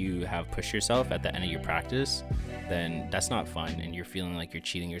feel like you have pushed yourself at the end of your practice, then that's not fun, and you're feeling like you're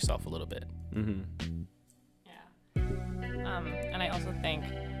cheating yourself a little bit. And I also think,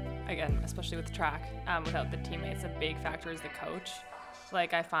 again, especially with track, without the teammates, a big factor is the coach.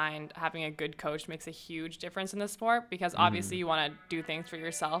 Like, I find having a good coach makes a huge difference in the sport, because obviously you want to do things for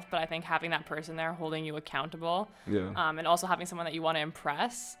yourself, but I think having that person there holding you accountable, and also having someone that you want to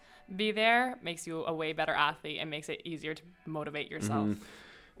impress be there makes you a way better athlete and makes it easier to motivate yourself.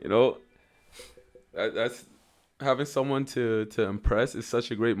 You know, that's having someone to impress is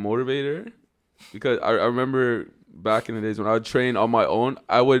such a great motivator, because I remember back in the days when I would train on my own,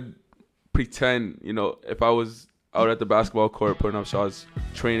 I would pretend, you know, if I was out at the basketball court putting up shots,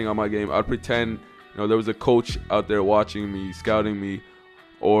 training on my game, I'd pretend, you know, there was a coach out there watching me, scouting me,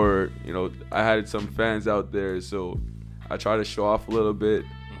 or, you know, I had some fans out there, so I try to show off a little bit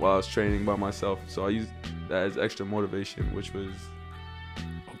while I was training by myself. So I used that as extra motivation, which was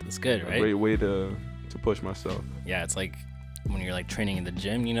That's good, a right? great way to push myself. Yeah, it's like when you're like training in the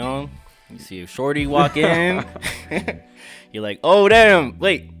gym, you know, you see a shorty walk in, you're like, oh damn,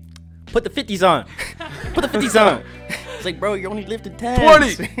 wait, put the 50s on, put the 50s on. It's like, bro, you're only lifting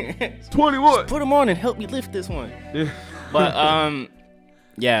 10. 20, 21. Put them on and help me lift this one. Yeah. But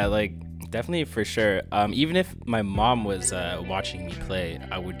yeah, like definitely for sure. Even if my mom was watching me play,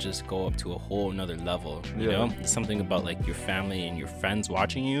 I would just go up to a whole nother level. You know, something about like your family and your friends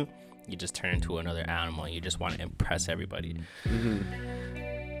watching you. You just turn into another animal. You just want to impress everybody,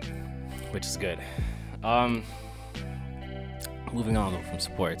 which is good. Moving on though from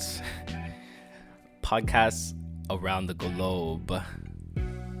sports, podcasts around the globe.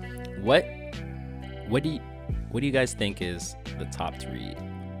 What do you guys think is the top 3?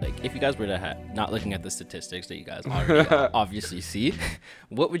 Like, if you guys were to not looking at the statistics that you guys already obviously see,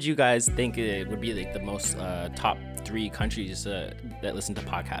 what would you guys think it would be like the most top 3 countries that listen to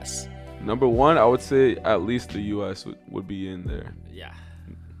podcasts? Number 1, I would say at least the U.S. would be in there. Yeah.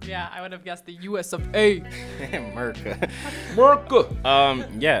 Yeah, I would have guessed the US of A. America.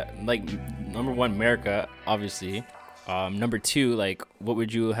 Yeah, like number 1, America, obviously. Number 2, like, what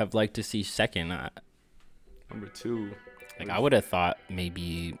would you have liked to see second? Number 2. Like, I would have thought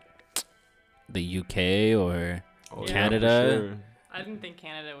maybe the UK or Canada. Yeah, for sure. I didn't think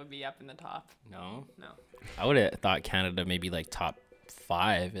Canada would be up in the top. No? No. I would have thought Canada maybe like top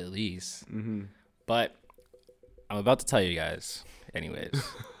 5 at least. But I'm about to tell you guys. Anyways.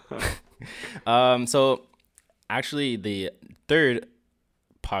 So actually the third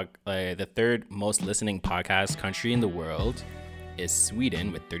most listening podcast country in the world is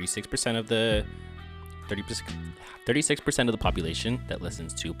Sweden, with 36% of the 36% of the population that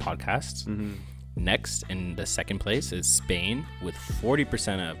listens to podcasts. Next, in the second place, is Spain, with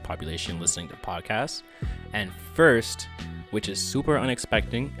 40% of population listening to podcasts. And first, which is super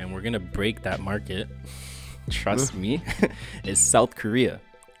unexpected, and we're gonna break that market, trust me, is South Korea,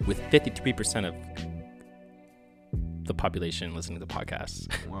 with 53% of the population listening to podcasts.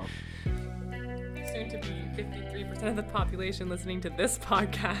 Wow. Soon to be 53% of the population listening to this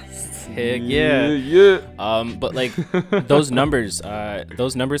podcast. Heck yeah. Yeah. But like those numbers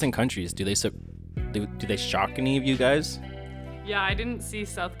in countries, do they shock any of you guys? Yeah, I didn't see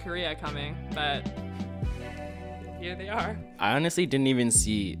South Korea coming, but here they are. I honestly didn't even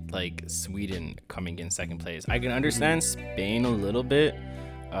see like Sweden coming in second place. I can understand Spain a little bit,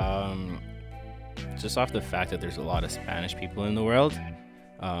 just off the fact that there's a lot of Spanish people in the world.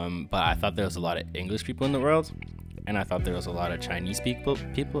 But I thought there was a lot of English people in the world, and I thought there was a lot of Chinese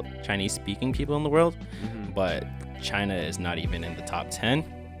speaking people in the world. But China is not even in the top 10.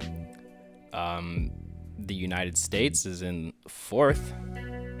 The United States is in 4th.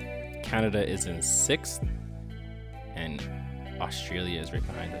 Canada is in 6th, and Australia is right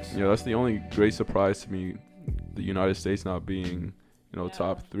behind us. Yeah, that's the only great surprise to me. The United States not being,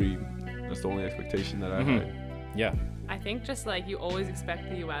 top 3. That's the only expectation that I had. Yeah. I think just like you always expect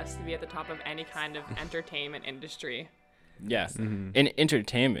the US to be at the top of any kind of entertainment industry. Yeah. In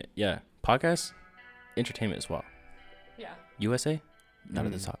entertainment, yeah. Podcasts, entertainment as well. Yeah. USA, not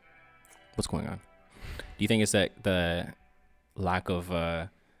at the top. What's going on? Do you think it's that the lack of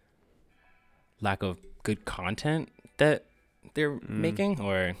good content that they're making,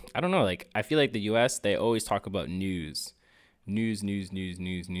 or I don't know? Like, I feel like the US, they always talk about news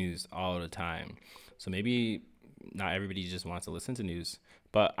all the time. So maybe not everybody just wants to listen to news.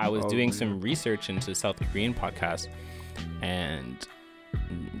 But I was doing some research into South Korean podcasts, and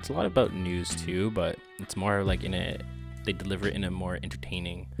it's a lot about news too, but it's more like they deliver it in a more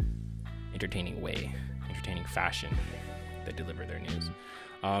entertaining way, entertaining fashion. They deliver their news.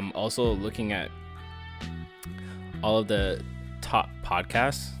 Also looking at all of the top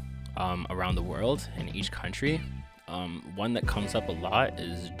podcasts around the world in each country, one that comes up a lot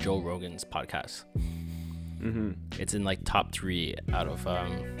is Joe Rogan's podcast. It's in like top 3 out of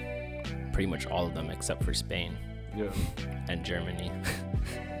pretty much all of them except for Spain and Germany,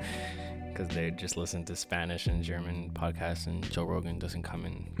 because they just listen to Spanish and German podcasts, and Joe Rogan doesn't come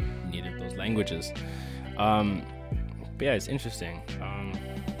in neither of those languages. But yeah, it's interesting.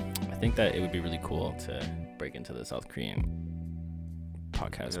 I think that it would be really cool to break into the South Korean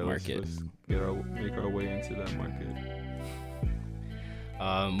podcast Yeah, market. let's make our way into that market.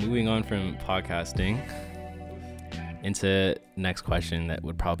 Moving on from podcasting into next question that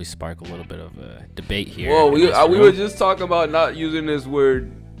would probably spark a little bit of a debate here. Whoa, in we this were room. just talking about not using this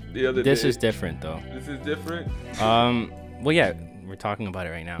word the other day. This is different though. This is different. Well, yeah, we're talking about it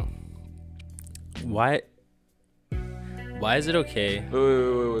right now. Why is it okay?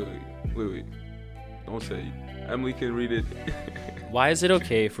 Wait. Don't say it. Emily can read it. Why is it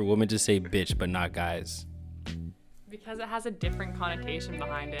okay for women to say bitch but not guys? Because it has a different connotation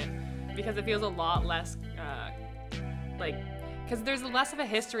behind it. Because it feels a lot less, because there's less of a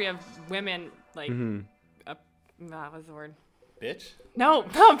history of women, like, what's the word? Bitch? No,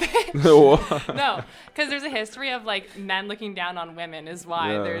 bitch. What? No, because there's a history of like men looking down on women is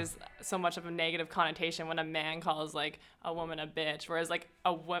why Yeah. there's so much of a negative connotation when a man calls like a woman a bitch, whereas like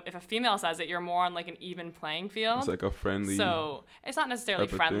if a female says it, you're more on like an even playing field. It's like a friendly. So it's not necessarily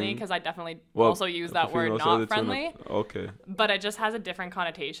type of friendly thing. because I definitely Well, also use if a that word female says not it's on a- friendly, Okay. but it just has a different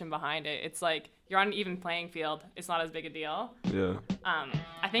connotation behind it. It's like you're on an even playing field. It's not as big a deal. Yeah.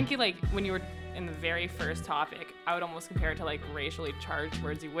 I think you like when you were in the very first topic, I would almost compare it to like racially charged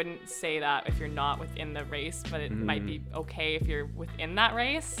words. You wouldn't say that if you're not within the race, but it might be okay if you're within that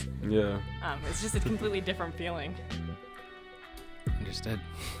race. Yeah. It's just a completely different feeling. Understood.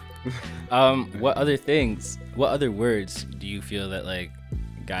 What other words do you feel that like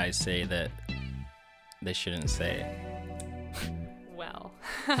guys say that they shouldn't say? Well,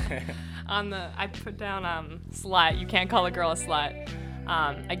 I put down slut. You can't call a girl a slut.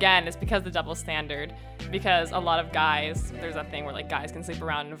 Again, it's because the double standard. Because a lot of guys, there's that thing where like guys can sleep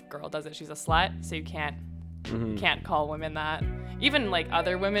around, and if a girl does it, she's a slut. So you can't call women that. Even like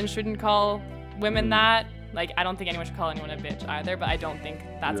other women shouldn't call women that. Like I don't think anyone should call anyone a bitch either. But I don't think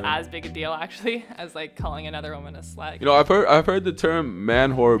that's as big a deal actually as like calling another woman a slut. You know, I've heard the term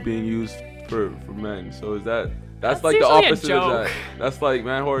man whore being used for men. So is that's like the usually a opposite of joke. that? That's like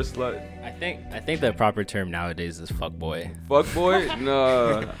man whore slut. I think the proper term nowadays is fuckboy. Fuck boy?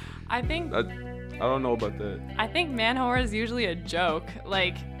 No. I think I don't know about that. I think man whore is usually a joke.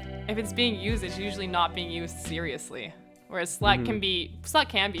 Like, if it's being used, it's usually not being used seriously. Whereas slut can be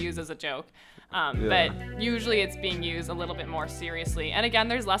used as a joke. But usually it's being used a little bit more seriously. And again,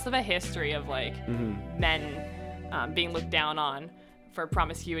 there's less of a history of like men being looked down on for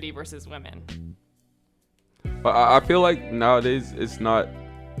promiscuity versus women. But I feel like nowadays it's not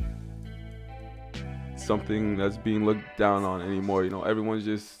something that's being looked down on anymore. You know, everyone's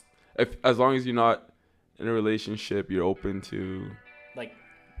just as long as you're not in a relationship, you're open to Like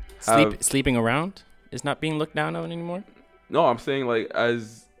have- sleeping around is not being looked down on anymore. No, I'm saying like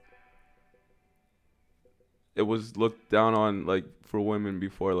as it was looked down on like for women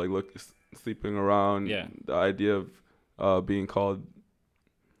before, like sleeping around. Yeah. The idea of being called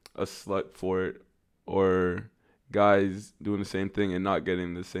a slut for it, or guys doing the same thing and not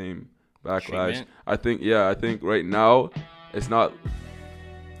getting the same backlash. Treatment? I think right now it's not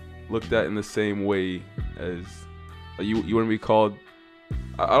looked at in the same way as you wouldn't be called.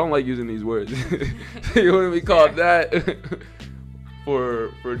 I don't like using these words. You wouldn't be called that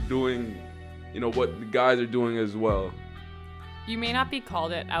for doing, you know, what the guys are doing as well. You may not be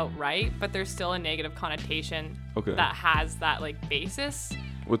called it outright, but there's still a negative connotation Okay. that has that like basis.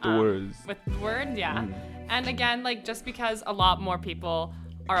 With the words. With the word, yeah. And again, like just because a lot more people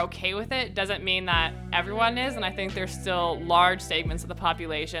are okay with it doesn't mean that everyone is. And I think there's still large segments of the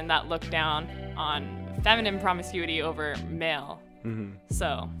population that look down on feminine promiscuity over male.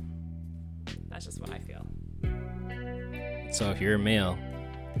 So that's just what I feel. So if you're a male,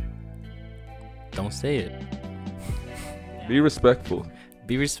 don't say it. Be respectful.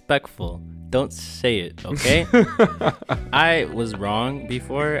 Be respectful. Don't say it, okay? I was wrong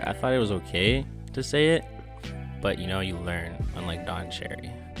before. I thought it was okay to say it. But, you know, you learn, unlike Don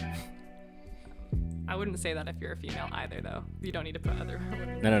Cherry. I wouldn't say that if you're a female either, though. You don't need to put other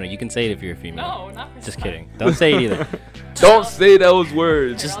women. No. You can say it if you're a female. No, not for Just slut. kidding. Don't say it either. Don't say those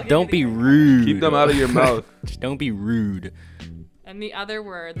words. Just I'll give don't you be the- rude. Keep them out of your mouth. Just don't be rude. And the other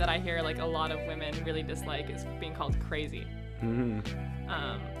word that I hear like a lot of women really dislike is being called crazy.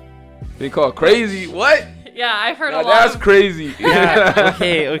 Being called crazy? What? Yeah, I've heard Now a lot that's of crazy. Yeah.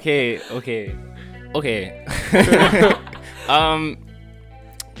 Okay.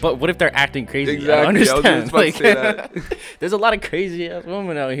 But what if they're acting crazy? Exactly. I don't I was understand. just about to say that. There's a lot of crazy ass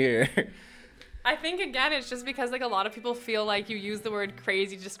women out here. I think again it's just because like a lot of people feel like you use the word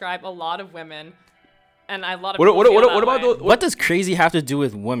crazy to describe a lot of women. And a lot of people feel that What about way. those? What does crazy have to do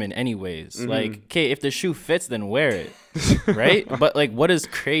with women anyways? Like, okay, if the shoe fits, then wear it, right? But like, what does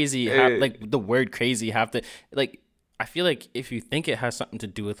crazy have? Hey. Like, the word crazy have to like? I feel like if you think it has something to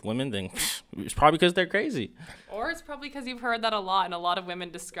do with women, then it's probably because they're crazy. Or it's probably because you've heard that a lot, and a lot of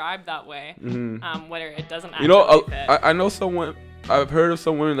women describe that way, whether it doesn't actually You know, fit. I know someone. I've heard of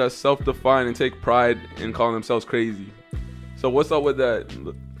some women that self-define and take pride in calling themselves crazy. So what's up with that?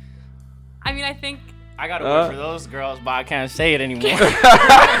 I mean, I think... I got a word for those girls, but I can't say it anymore.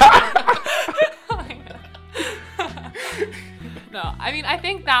 No, I mean, I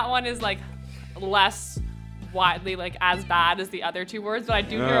think that one is like less widely like as bad as the other two words, but I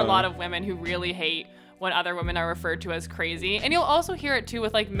do hear a lot of women who really hate when other women are referred to as crazy. And you'll also hear it too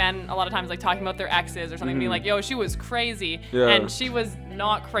with like men a lot of times, like talking about their exes or something, being like, yo, she was crazy. Yeah. And she was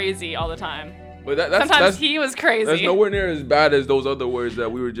not crazy all the time. But Sometimes he was crazy. That's nowhere near as bad as those other words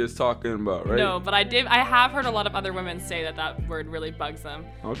that we were just talking about, right? No, but I have heard a lot of other women say that word really bugs them.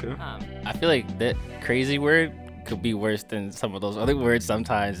 Okay. I feel like that crazy word could be worse than some of those other words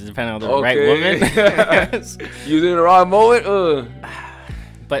sometimes, depending on the right woman. Using the wrong moment.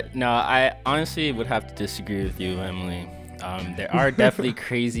 But no, I honestly would have to disagree with you, Emily. There are definitely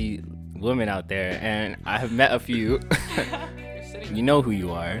crazy women out there, and I have met a few. You know who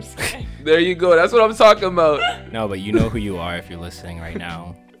you are. There you go. That's what I'm talking about. No, but you know who you are if you're listening right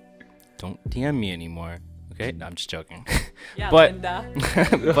now. Don't DM me anymore. Okay? No, I'm just joking. Yeah, but, Linda.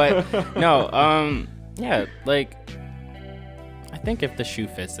 but no, yeah, like I think if the shoe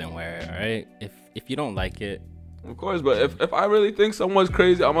fits, then wear it, right? If you don't like it. Of course, but if I really think someone's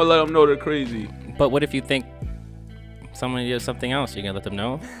crazy, I'm gonna let them know they're crazy. But what if you think someone does something else? You gonna let them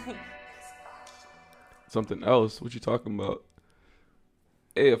know? Something else? What you talking about?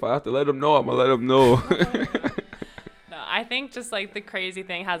 Hey, if I have to let them know, I'm gonna let them know. No, I think just like the crazy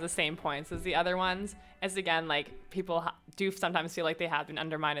thing has the same points as the other ones. As again, like people do sometimes feel like they have been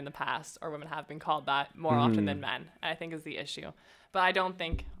undermined in the past, or women have been called that more often than men. I think is the issue. But I don't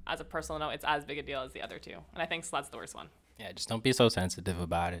think, as a personal note, it's as big a deal as the other two. And I think slut's the worst one. Yeah, just don't be so sensitive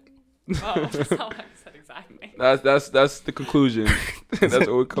about it. Oh, that's not what I said exactly. That's the conclusion. That's what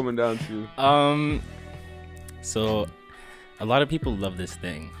we're coming down to. So a lot of people love this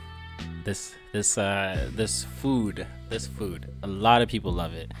thing. This food. A lot of people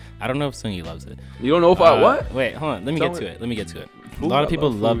love it. I don't know if Sunny loves it. You don't know if I what? Wait, hold on. Let me get to it. Food? A lot of I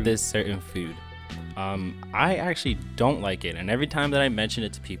people love love this certain food. I actually don't like it, and every time that I mention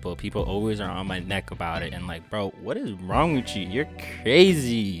it to people, people always are on my neck about it and like, bro, what is wrong with you? You're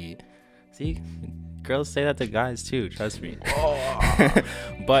crazy. See, girls say that to guys too. Trust me.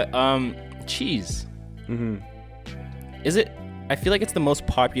 But cheese. Mm-hmm. Is it? I feel like it's the most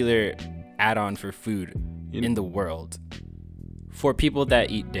popular add-on for food in the world for people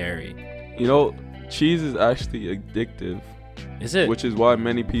that eat dairy. You know, cheese is actually addictive. Is it? Which is why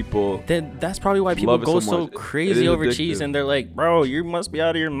many people. That's probably why people love it go so so much. crazy It is over addictive. cheese, and they're like, bro, you must be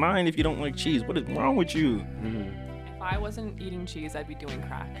out of your mind if you don't like cheese. What is wrong with you? If I wasn't eating cheese, I'd be doing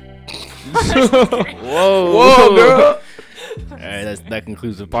crack. Whoa, girl. All right, that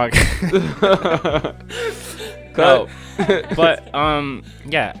concludes the podcast. Cut. But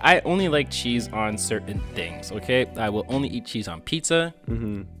yeah, I only like cheese on certain things. Okay, I will only eat cheese on pizza,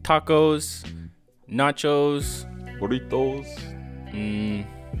 tacos, nachos, Burritos.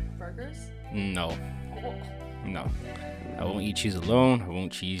 Burgers? No. I won't eat cheese alone. I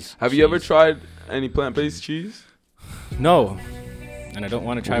won't cheese. Have you ever tried any plant-based cheese? No. And I don't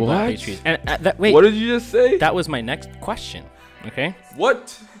want to try plant-based cheese. And wait. What did you just say? That was my next question. Okay.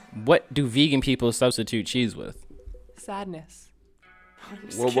 What? What do vegan people substitute cheese with? Sadness.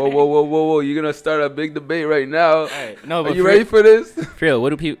 Whoa. You're going to start a big debate right now. All right. No, but Are you ready for this? For real,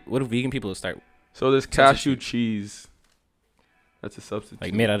 what do vegan people start? So there's cashew cheese. That's a substitute.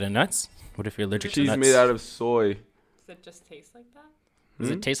 Like made out of nuts? What if you're allergic to cheese nuts? made out of soy. Does it just taste like that? Does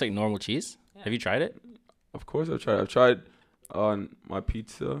it taste like normal cheese? Yeah. Have you tried it? Of course I've tried. I've tried on my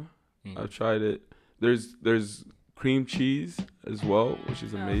pizza. I've tried it. There's cream cheese as well, which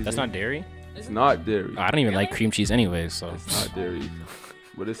is amazing. That's not dairy? It's not dairy. I don't even like Really? cream cheese anyway, so. It's not dairy.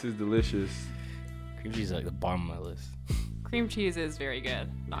 But this is delicious. Cream cheese is like the bottom of my list. Cream cheese is very good.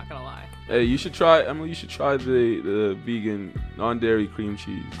 Not gonna lie. Hey, you should try, Emily. You should try the vegan non-dairy cream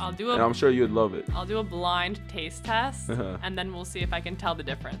cheese. And I'm sure you'd love it. I'll do a blind taste test, and then we'll see if I can tell the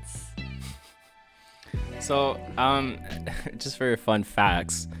difference. So, just for fun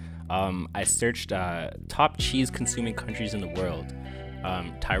facts, I searched top cheese consuming countries in the world.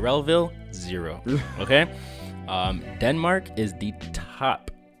 Tyrellville, 0. Okay. Denmark is the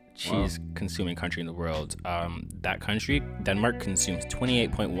top cheese consuming country in the world. That country, Denmark, consumes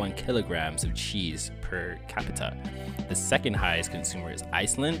 28.1 kilograms of cheese per capita. The second highest consumer is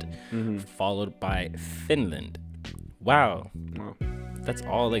Iceland, followed by Finland. Wow. That's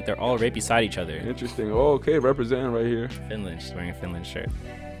all. Like they're all right beside each other. Interesting. Oh, okay, representing right here. Finland. She's wearing a Finland shirt.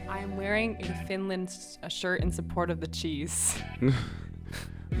 I'm wearing a Finland shirt in support of the cheese.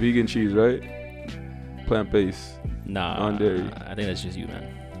 Vegan cheese, right? Plant-based. Nah, Non-dairy. I think that's just you,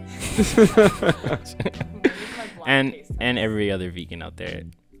 man. and And every other vegan out there.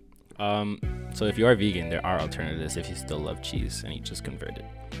 So if you are vegan, there are alternatives if you still love cheese and you just converted.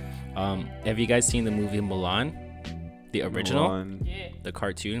 Have you guys seen the movie Mulan? The original? Mulan, yeah. The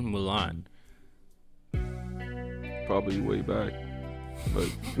cartoon Mulan. probably way back. But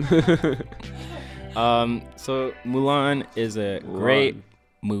So Mulan is a Mulan. great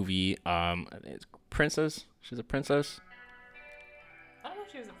movie. It's princess. She's a princess. I don't know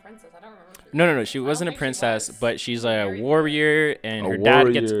if she was a princess. I don't remember. No. She wasn't a think she princess, was. but she's a Very warrior, and A her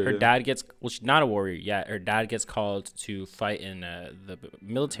warrior. dad gets. Well, she's not a warrior yet. Her dad gets called to fight in the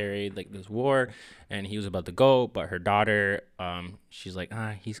military, like this war, and he was about to go, but her daughter, she's like,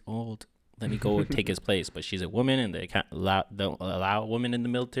 he's old. Let me go take his place. But she's a woman, and they don't allow women in the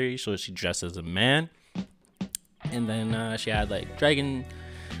military, so she dresses as a man. And then she had like dragon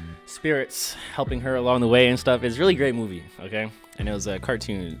spirits helping her along the way and stuff. It's a really great movie, okay? And it was a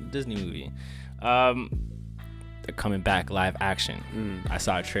cartoon Disney movie. They're coming back live action. I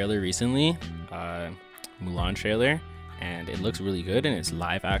saw a trailer recently, Mulan trailer, and it looks really good, and it's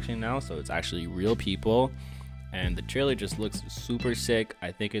live action now, so it's actually real people. And the trailer just looks super sick.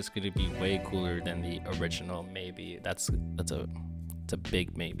 I think it's gonna be way cooler than the original. Maybe it's a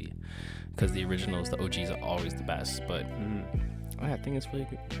big maybe, because the originals, the OGs, are always the best. But I think it's really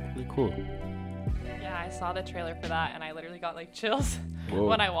cool. Yeah, I saw the trailer for that, and I literally got like chills Whoa.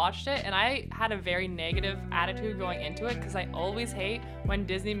 when I watched it. And I had a very negative attitude going into it because I always hate when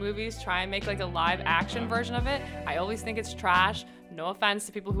Disney movies try and make like a live action version of it. I always think it's trash. No offense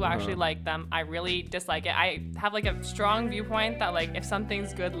to people who actually like them. I really dislike it. I have like a strong viewpoint that like if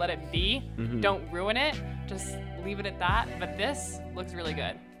something's good, let it be. Don't ruin it. Just leave it at that. But this looks really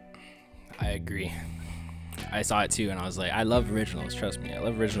good. I agree. I saw it too, and I was like, I love originals. Trust me, I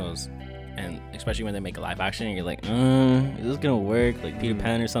love originals. And especially when they make a live action, and you're like, is this gonna work? Like Peter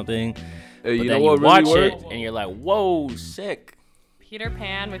Pan or something. Hey, But you then know what you watch really it, worked? and you're like, whoa, sick. Peter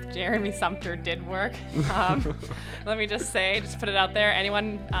Pan with Jeremy Sumter did work. Let me just say, just put it out there.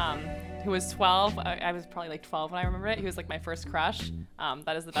 Anyone who was 12, I was probably like 12 when I remember it. He was like my first crush.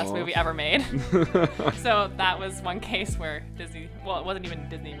 That is the best movie ever made. So that was one case where Disney, well, it wasn't even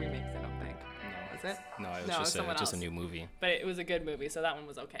Disney remakes, I don't think. No, was it? No, it was No, just someone a else. new movie. But it was a good movie, so that one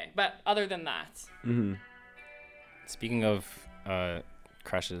was okay. But other than that, Speaking of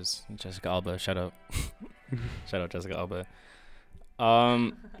crushes, Jessica Alba, shout out. Shout out Jessica Alba.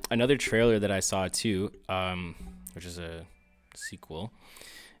 Another trailer that I saw too, which is a sequel,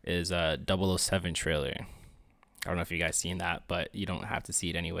 is a 007 trailer. I don't know if you guys seen that, but you don't have to see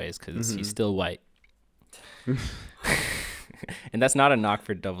it anyways because he's still white. And that's not a knock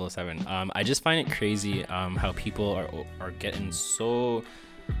for 007. I just find it crazy how people are getting so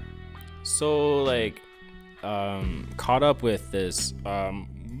like caught up with this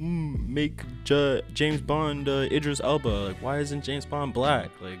make James Bond Idris Elba. Like, why isn't James Bond black?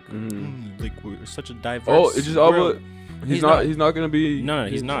 Like, like we're such a diverse. Oh, Idris Elba. world. He's not gonna be. No,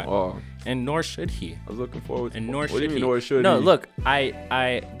 he's not. Oh, And nor should he. I was looking forward. And nor what do you should mean, he. nor should No, he? look,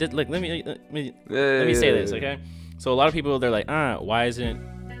 I did. Look, let me say this, okay? So a lot of people, they're like, why isn't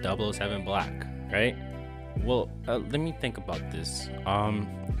 007 black, right? Well, let me think about this.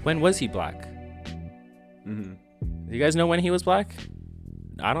 When was he black? Do you guys know when he was black?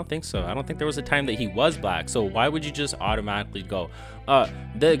 I don't think so. I don't think there was a time that he was black. So why would you just automatically go,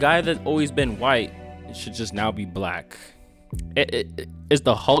 the guy that's always been white should just now be black? Is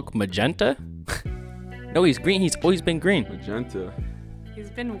the Hulk magenta? No, he's green. He's always been green. Magenta. he's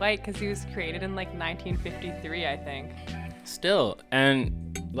been white because he was created in like 1953, I think. Still,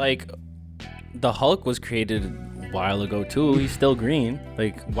 and like the Hulk was created a while ago too. He's still green.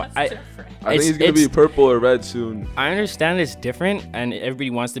 Like what? That's different. I think he's gonna be purple or red soon. I understand it's different and everybody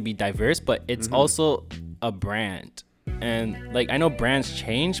wants to be diverse, but it's also a brand. And like I know brands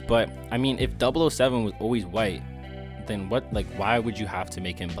change, but I mean if 007 was always white, then what, like why would you have to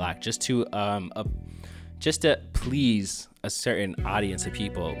make him black just to please a certain audience of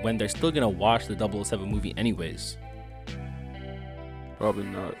people when they're still gonna watch the 007 movie anyways? Probably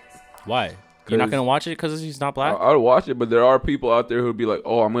not. Why? You're not gonna watch it because he's not black? I'd watch it, but there are people out there who'd be like,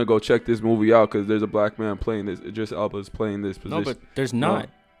 "Oh, I'm gonna go check this movie out because there's a black man playing this. Idris Elba's playing this position." No, but there's not.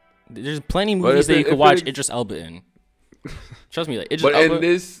 There's plenty of But movies if that it- you could if watch it- Idris Elba in. Trust me, like Idris But Elba. in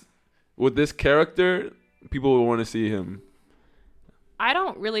this, with this character, people would want to see him. I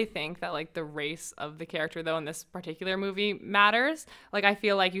don't really think that like the race of the character though in this particular movie matters. Like I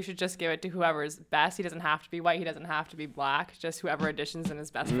feel like you should just give it to whoever's best. He doesn't have to be white. He doesn't have to be black. Just whoever auditions and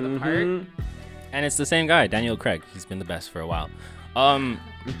is best for the part. And it's the same guy, Daniel Craig. He's been the best for a while.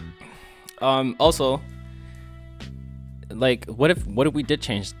 Also, like, what if we did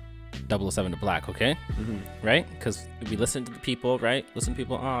change 007 to black, okay? Right? Because we listen to the people, right? Listen to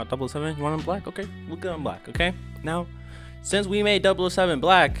people, 007, you want him black? Okay, we'll get him black, okay? Now, since we made 007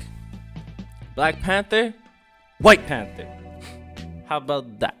 black, Black Panther, White Panther. How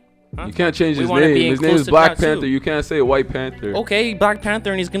about that? Huh? You can't change his name. His name is Black Panther. You can't say White Panther. Okay, Black Panther,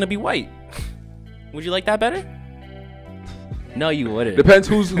 and he's gonna be white. Would you like that better? No, you wouldn't. Depends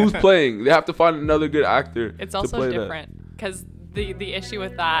who's playing. They have to find another good actor. It's also different because the issue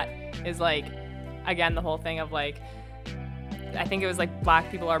with that is like, again, the whole thing of like, I think it was like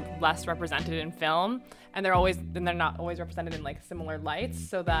black people are less represented in film, and they're not always represented in like similar lights.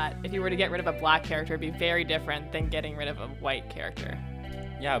 So that if you were to get rid of a black character, it'd be very different than getting rid of a white character.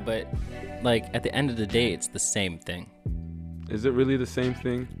 Yeah, but like at the end of the day, it's the same thing. Is it really the same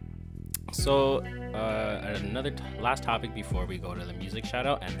thing? So another last topic before we go to the music shout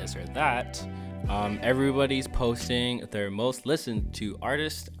out and this or that. Everybody's posting their most listened to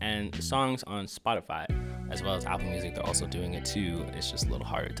artists and songs on Spotify, as well as Apple Music. They're also doing it too. It's just a little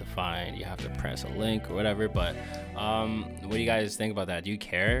harder to find. You have to press a link or whatever. But what do you guys think about that? Do you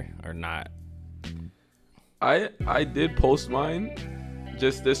care or not? I did post mine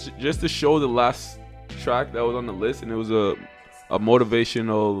just to show the last track that was on the list, and it was a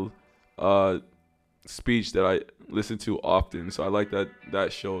motivational speech that I listen to often. So I like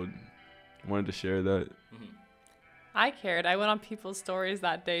that showed. Wanted to share that. I cared. I went on people's stories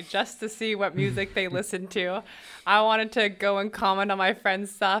that day just to see what music they listened to. I wanted to go and comment on my friends'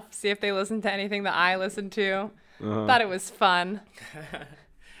 stuff, see if they listened to anything that I listened to. Thought it was fun.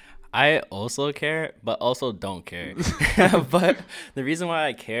 I also care, but also don't care. But the reason why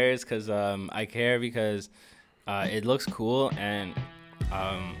I care is because I care because it looks cool, and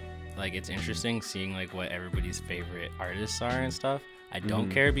like it's interesting seeing like what everybody's favorite artists are and stuff. I don't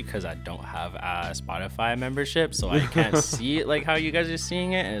care because I don't have a Spotify membership, so I can't see it like how you guys are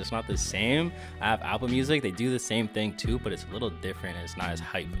seeing it, and it's not the same. I have Apple Music. They do the same thing too, but it's a little different and it's not as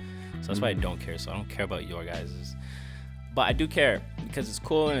hype. So that's why I don't care. So I don't care about your guys's. But I do care because it's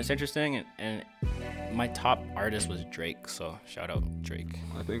cool and it's interesting, and my top artist was Drake, so shout out Drake.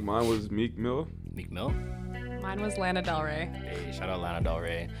 I think mine was Meek Mill. Meek Mill? Mine was Lana Del Rey. Hey, shout out Lana Del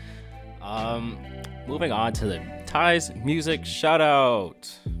Rey. Moving on to the Ty's music shout out.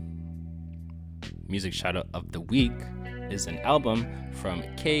 Music shout out of the week is an album from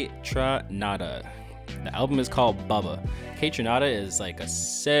Kaytranada. The album is called Bubba. Kaytranada is like a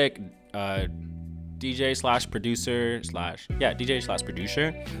sick DJ slash producer.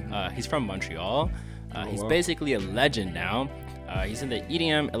 He's from Montreal. He's basically a legend now. He's in the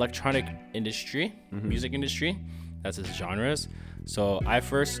EDM electronic industry, music industry. That's his genres. So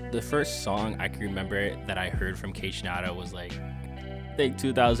the first song I can remember that I heard from Kaytranada was like, I think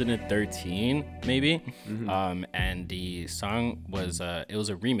 2013 maybe. And the song was it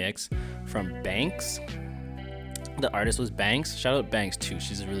was a remix from Banks. The artist was Banks. Shout out Banks too.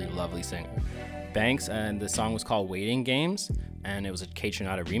 She's a really lovely singer. Banks, and the song was called Waiting Games, and it was a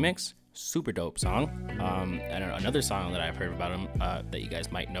Kaytranada remix. Super dope song. And another song that I've heard about him that you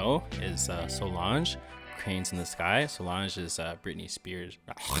guys might know is Solange, Cranes in the Sky. Solange is Britney Spears.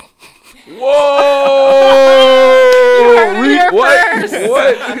 Whoa! What?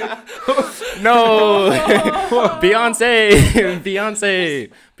 No. Beyonce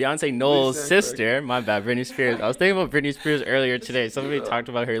Knowles' sister. My bad, Britney Spears. I was thinking about Britney Spears earlier today. Somebody talked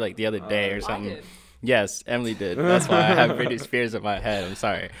about her like the other day or something. Yes, Emily did. That's why I have Britney Spears in my head. I'm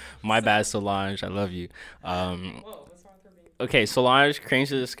sorry. My bad, Solange. I love you. Okay, Solange, Cranes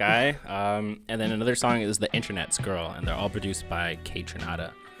to the Sky. And then another song is The Internet's Girl, and they're all produced by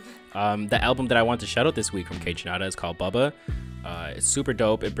Kaytranada. The album that I want to shout out this week from Kaytranada is called Bubba. It's super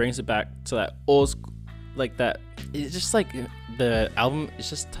dope. It brings it back to that old school, like that. It's just like the album. It's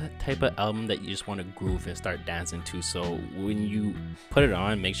just type of album that you just want to groove and start dancing to. So when you put it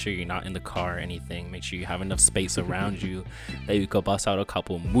on, make sure you're not in the car or anything. Make sure you have enough space around you that you could bust out a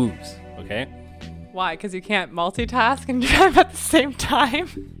couple moves. Okay. Why? Because you can't multitask and drive at the same time.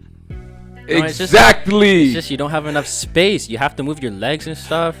 No, Exactly. It's just you don't have enough space. You have to move your legs and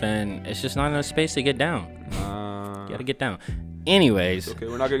stuff, and it's just not enough space to get down. You gotta get down. Anyways, okay,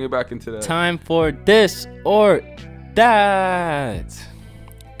 we're not gonna get back into that. Time for this or that.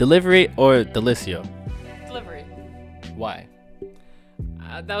 Delivery or Delicio? Delivery. Why?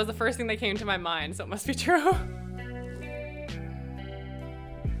 That was the first thing that came to my mind, so it must be true.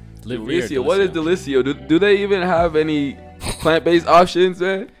 Delivery or Delicio. What is Delicio? Do they even have any plant-based options,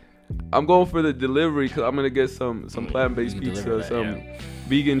 man? I'm going for the delivery because I'm gonna get some plant-based You can pizza, deliver that, some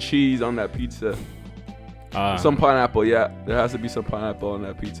vegan cheese on that pizza, yeah. some pineapple. Yeah, there has to be some pineapple on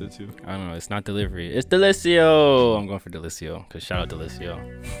that pizza too. I don't know. It's not delivery. It's Delicio. I'm going for Delicio because shout out Delicio.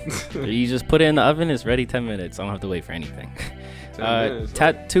 You just put it in the oven. It's ready 10 minutes. I don't have to wait for anything. 10 minutes,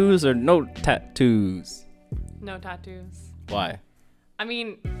 Tattoos or no tattoos? No tattoos. Why? I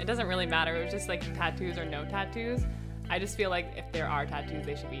mean, it doesn't really matter. It was just like tattoos or no tattoos. I just feel like if there are tattoos,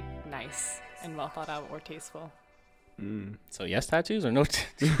 they should be nice and well thought out or tasteful. So yes, tattoos or no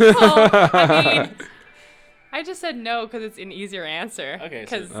tattoos? Well, I mean, I just said no because it's an easier answer. Okay,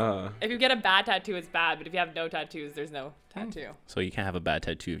 Because if you get a bad tattoo, it's bad. But if you have no tattoos, there's no tattoo. So you can't have a bad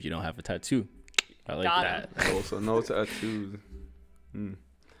tattoo if you don't have a tattoo. I like Got that. him. So no tattoos.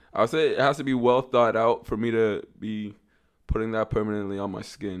 I'll say it has to be well thought out for me to be putting that permanently on my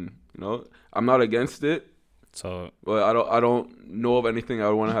skin. You know, I'm not against it, So but I don't know of anything I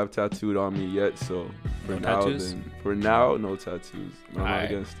would want to have tattooed on me yet. So for No now, tattoos? for now, no tattoos. I'm not Alright.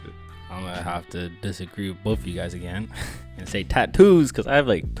 against it. I'm gonna have to disagree with both of you guys again and say tattoos because I have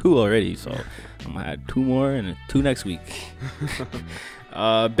like 2 already. So I'm gonna add 2 more and 2 next week.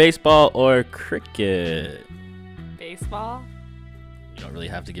 Baseball or cricket? Baseball? You don't really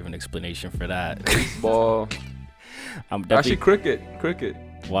have to give an explanation for that. Ball. I'm Actually, definitely cricket.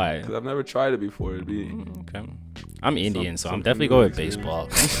 why? Because I've never tried it before. It'd be Okay. I'm Indian, so I'm some definitely going with new baseball.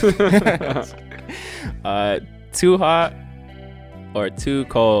 Too hot or too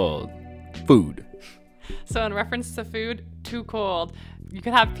cold? Food. So in reference to food, too cold. You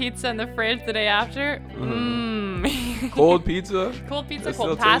could have pizza in the fridge the day after. cold pizza. Cold pizza, That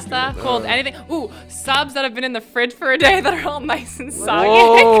cold still tastes pasta, good. cold anything. Ooh, subs that have been in the fridge for a day that are all nice and soggy.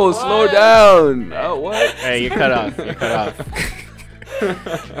 Whoa, slow down. Oh, what? Hey, you're cut off. You're cut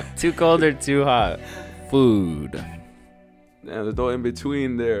off. Too cold or too hot? Food. Damn, there's no in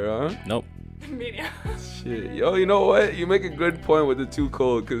between there, huh? Nope. Medium. Shit, yo, you know what? You make a good point with the too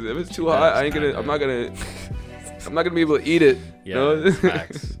cold. Cause if it's too hot, I'm not gonna be able to eat it. Yeah, you know?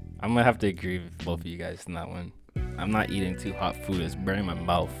 facts. I'm gonna have to agree with both of you guys in that one. I'm not eating too hot food. It's burning my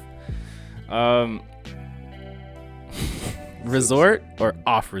mouth. Resort or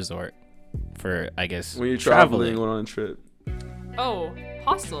off resort for, I guess, When you're traveling, going on a trip. Oh,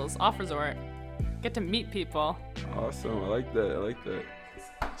 hostels, off resort. Get to meet people. Awesome. I like that.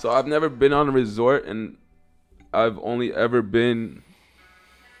 So I've never been on a resort, and I've only ever been,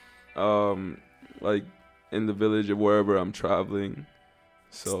 like in the village or wherever I'm traveling.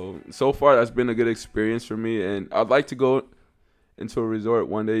 So far that's been a good experience for me, and I'd like to go into a resort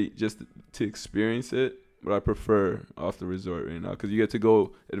one day just to experience it. But I prefer off the resort right now because you get to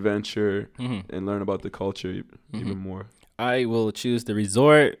go adventure and learn about the culture even more. I will choose the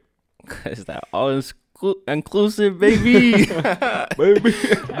resort because that all inclusive, baby.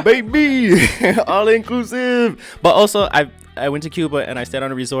 baby, all inclusive. But also, I went to Cuba and I stayed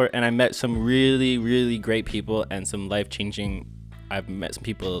on a resort and I met some really, really great people and some life-changing. I've met some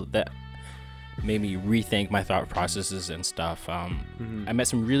people that made me rethink my thought processes and stuff. I met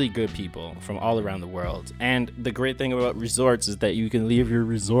some really good people from all around the world. And the great thing about resorts is that you can leave your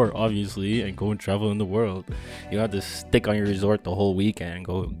resort, obviously, and go and travel in the world. You don't have to stick on your resort the whole weekend and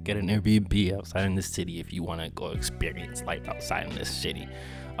go get an Airbnb outside in the city if you want to go experience life outside in this city.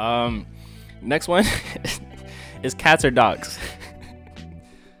 Next one is cats or dogs?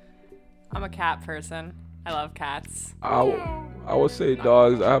 I'm a cat person. I love cats. I would say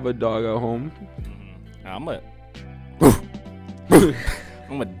dogs. I have a dog at home. I'm a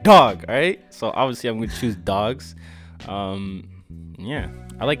dog, all right? So obviously I'm gonna choose dogs. Yeah,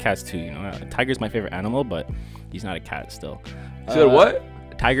 I like cats too. You know, Tiger's my favorite animal, but he's not a cat still. You said what?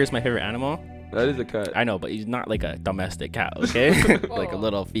 Tiger's my favorite animal. That is a cat. I know, but he's not like a domestic cat, okay? Like a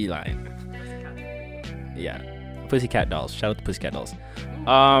little feline. Yeah, Pussycat Dolls. Shout out to Pussycat Dolls.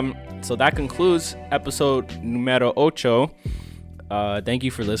 So that concludes episode numero 8. Thank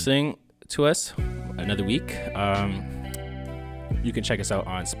you for listening to us another week. You can check us out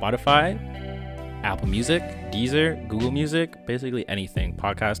on Spotify, Apple Music, Deezer, Google Music, basically anything.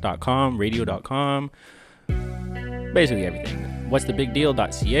 Podcast.com, radio.com, basically everything.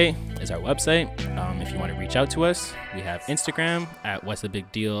 What'sthebigdeal.ca is our website. If you want to reach out to us, we have Instagram at What's the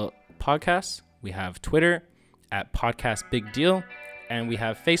Big Deal Podcast. We have Twitter at Podcast Big Deal. And we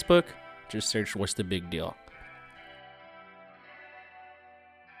have Facebook. Just search What's the Big Deal.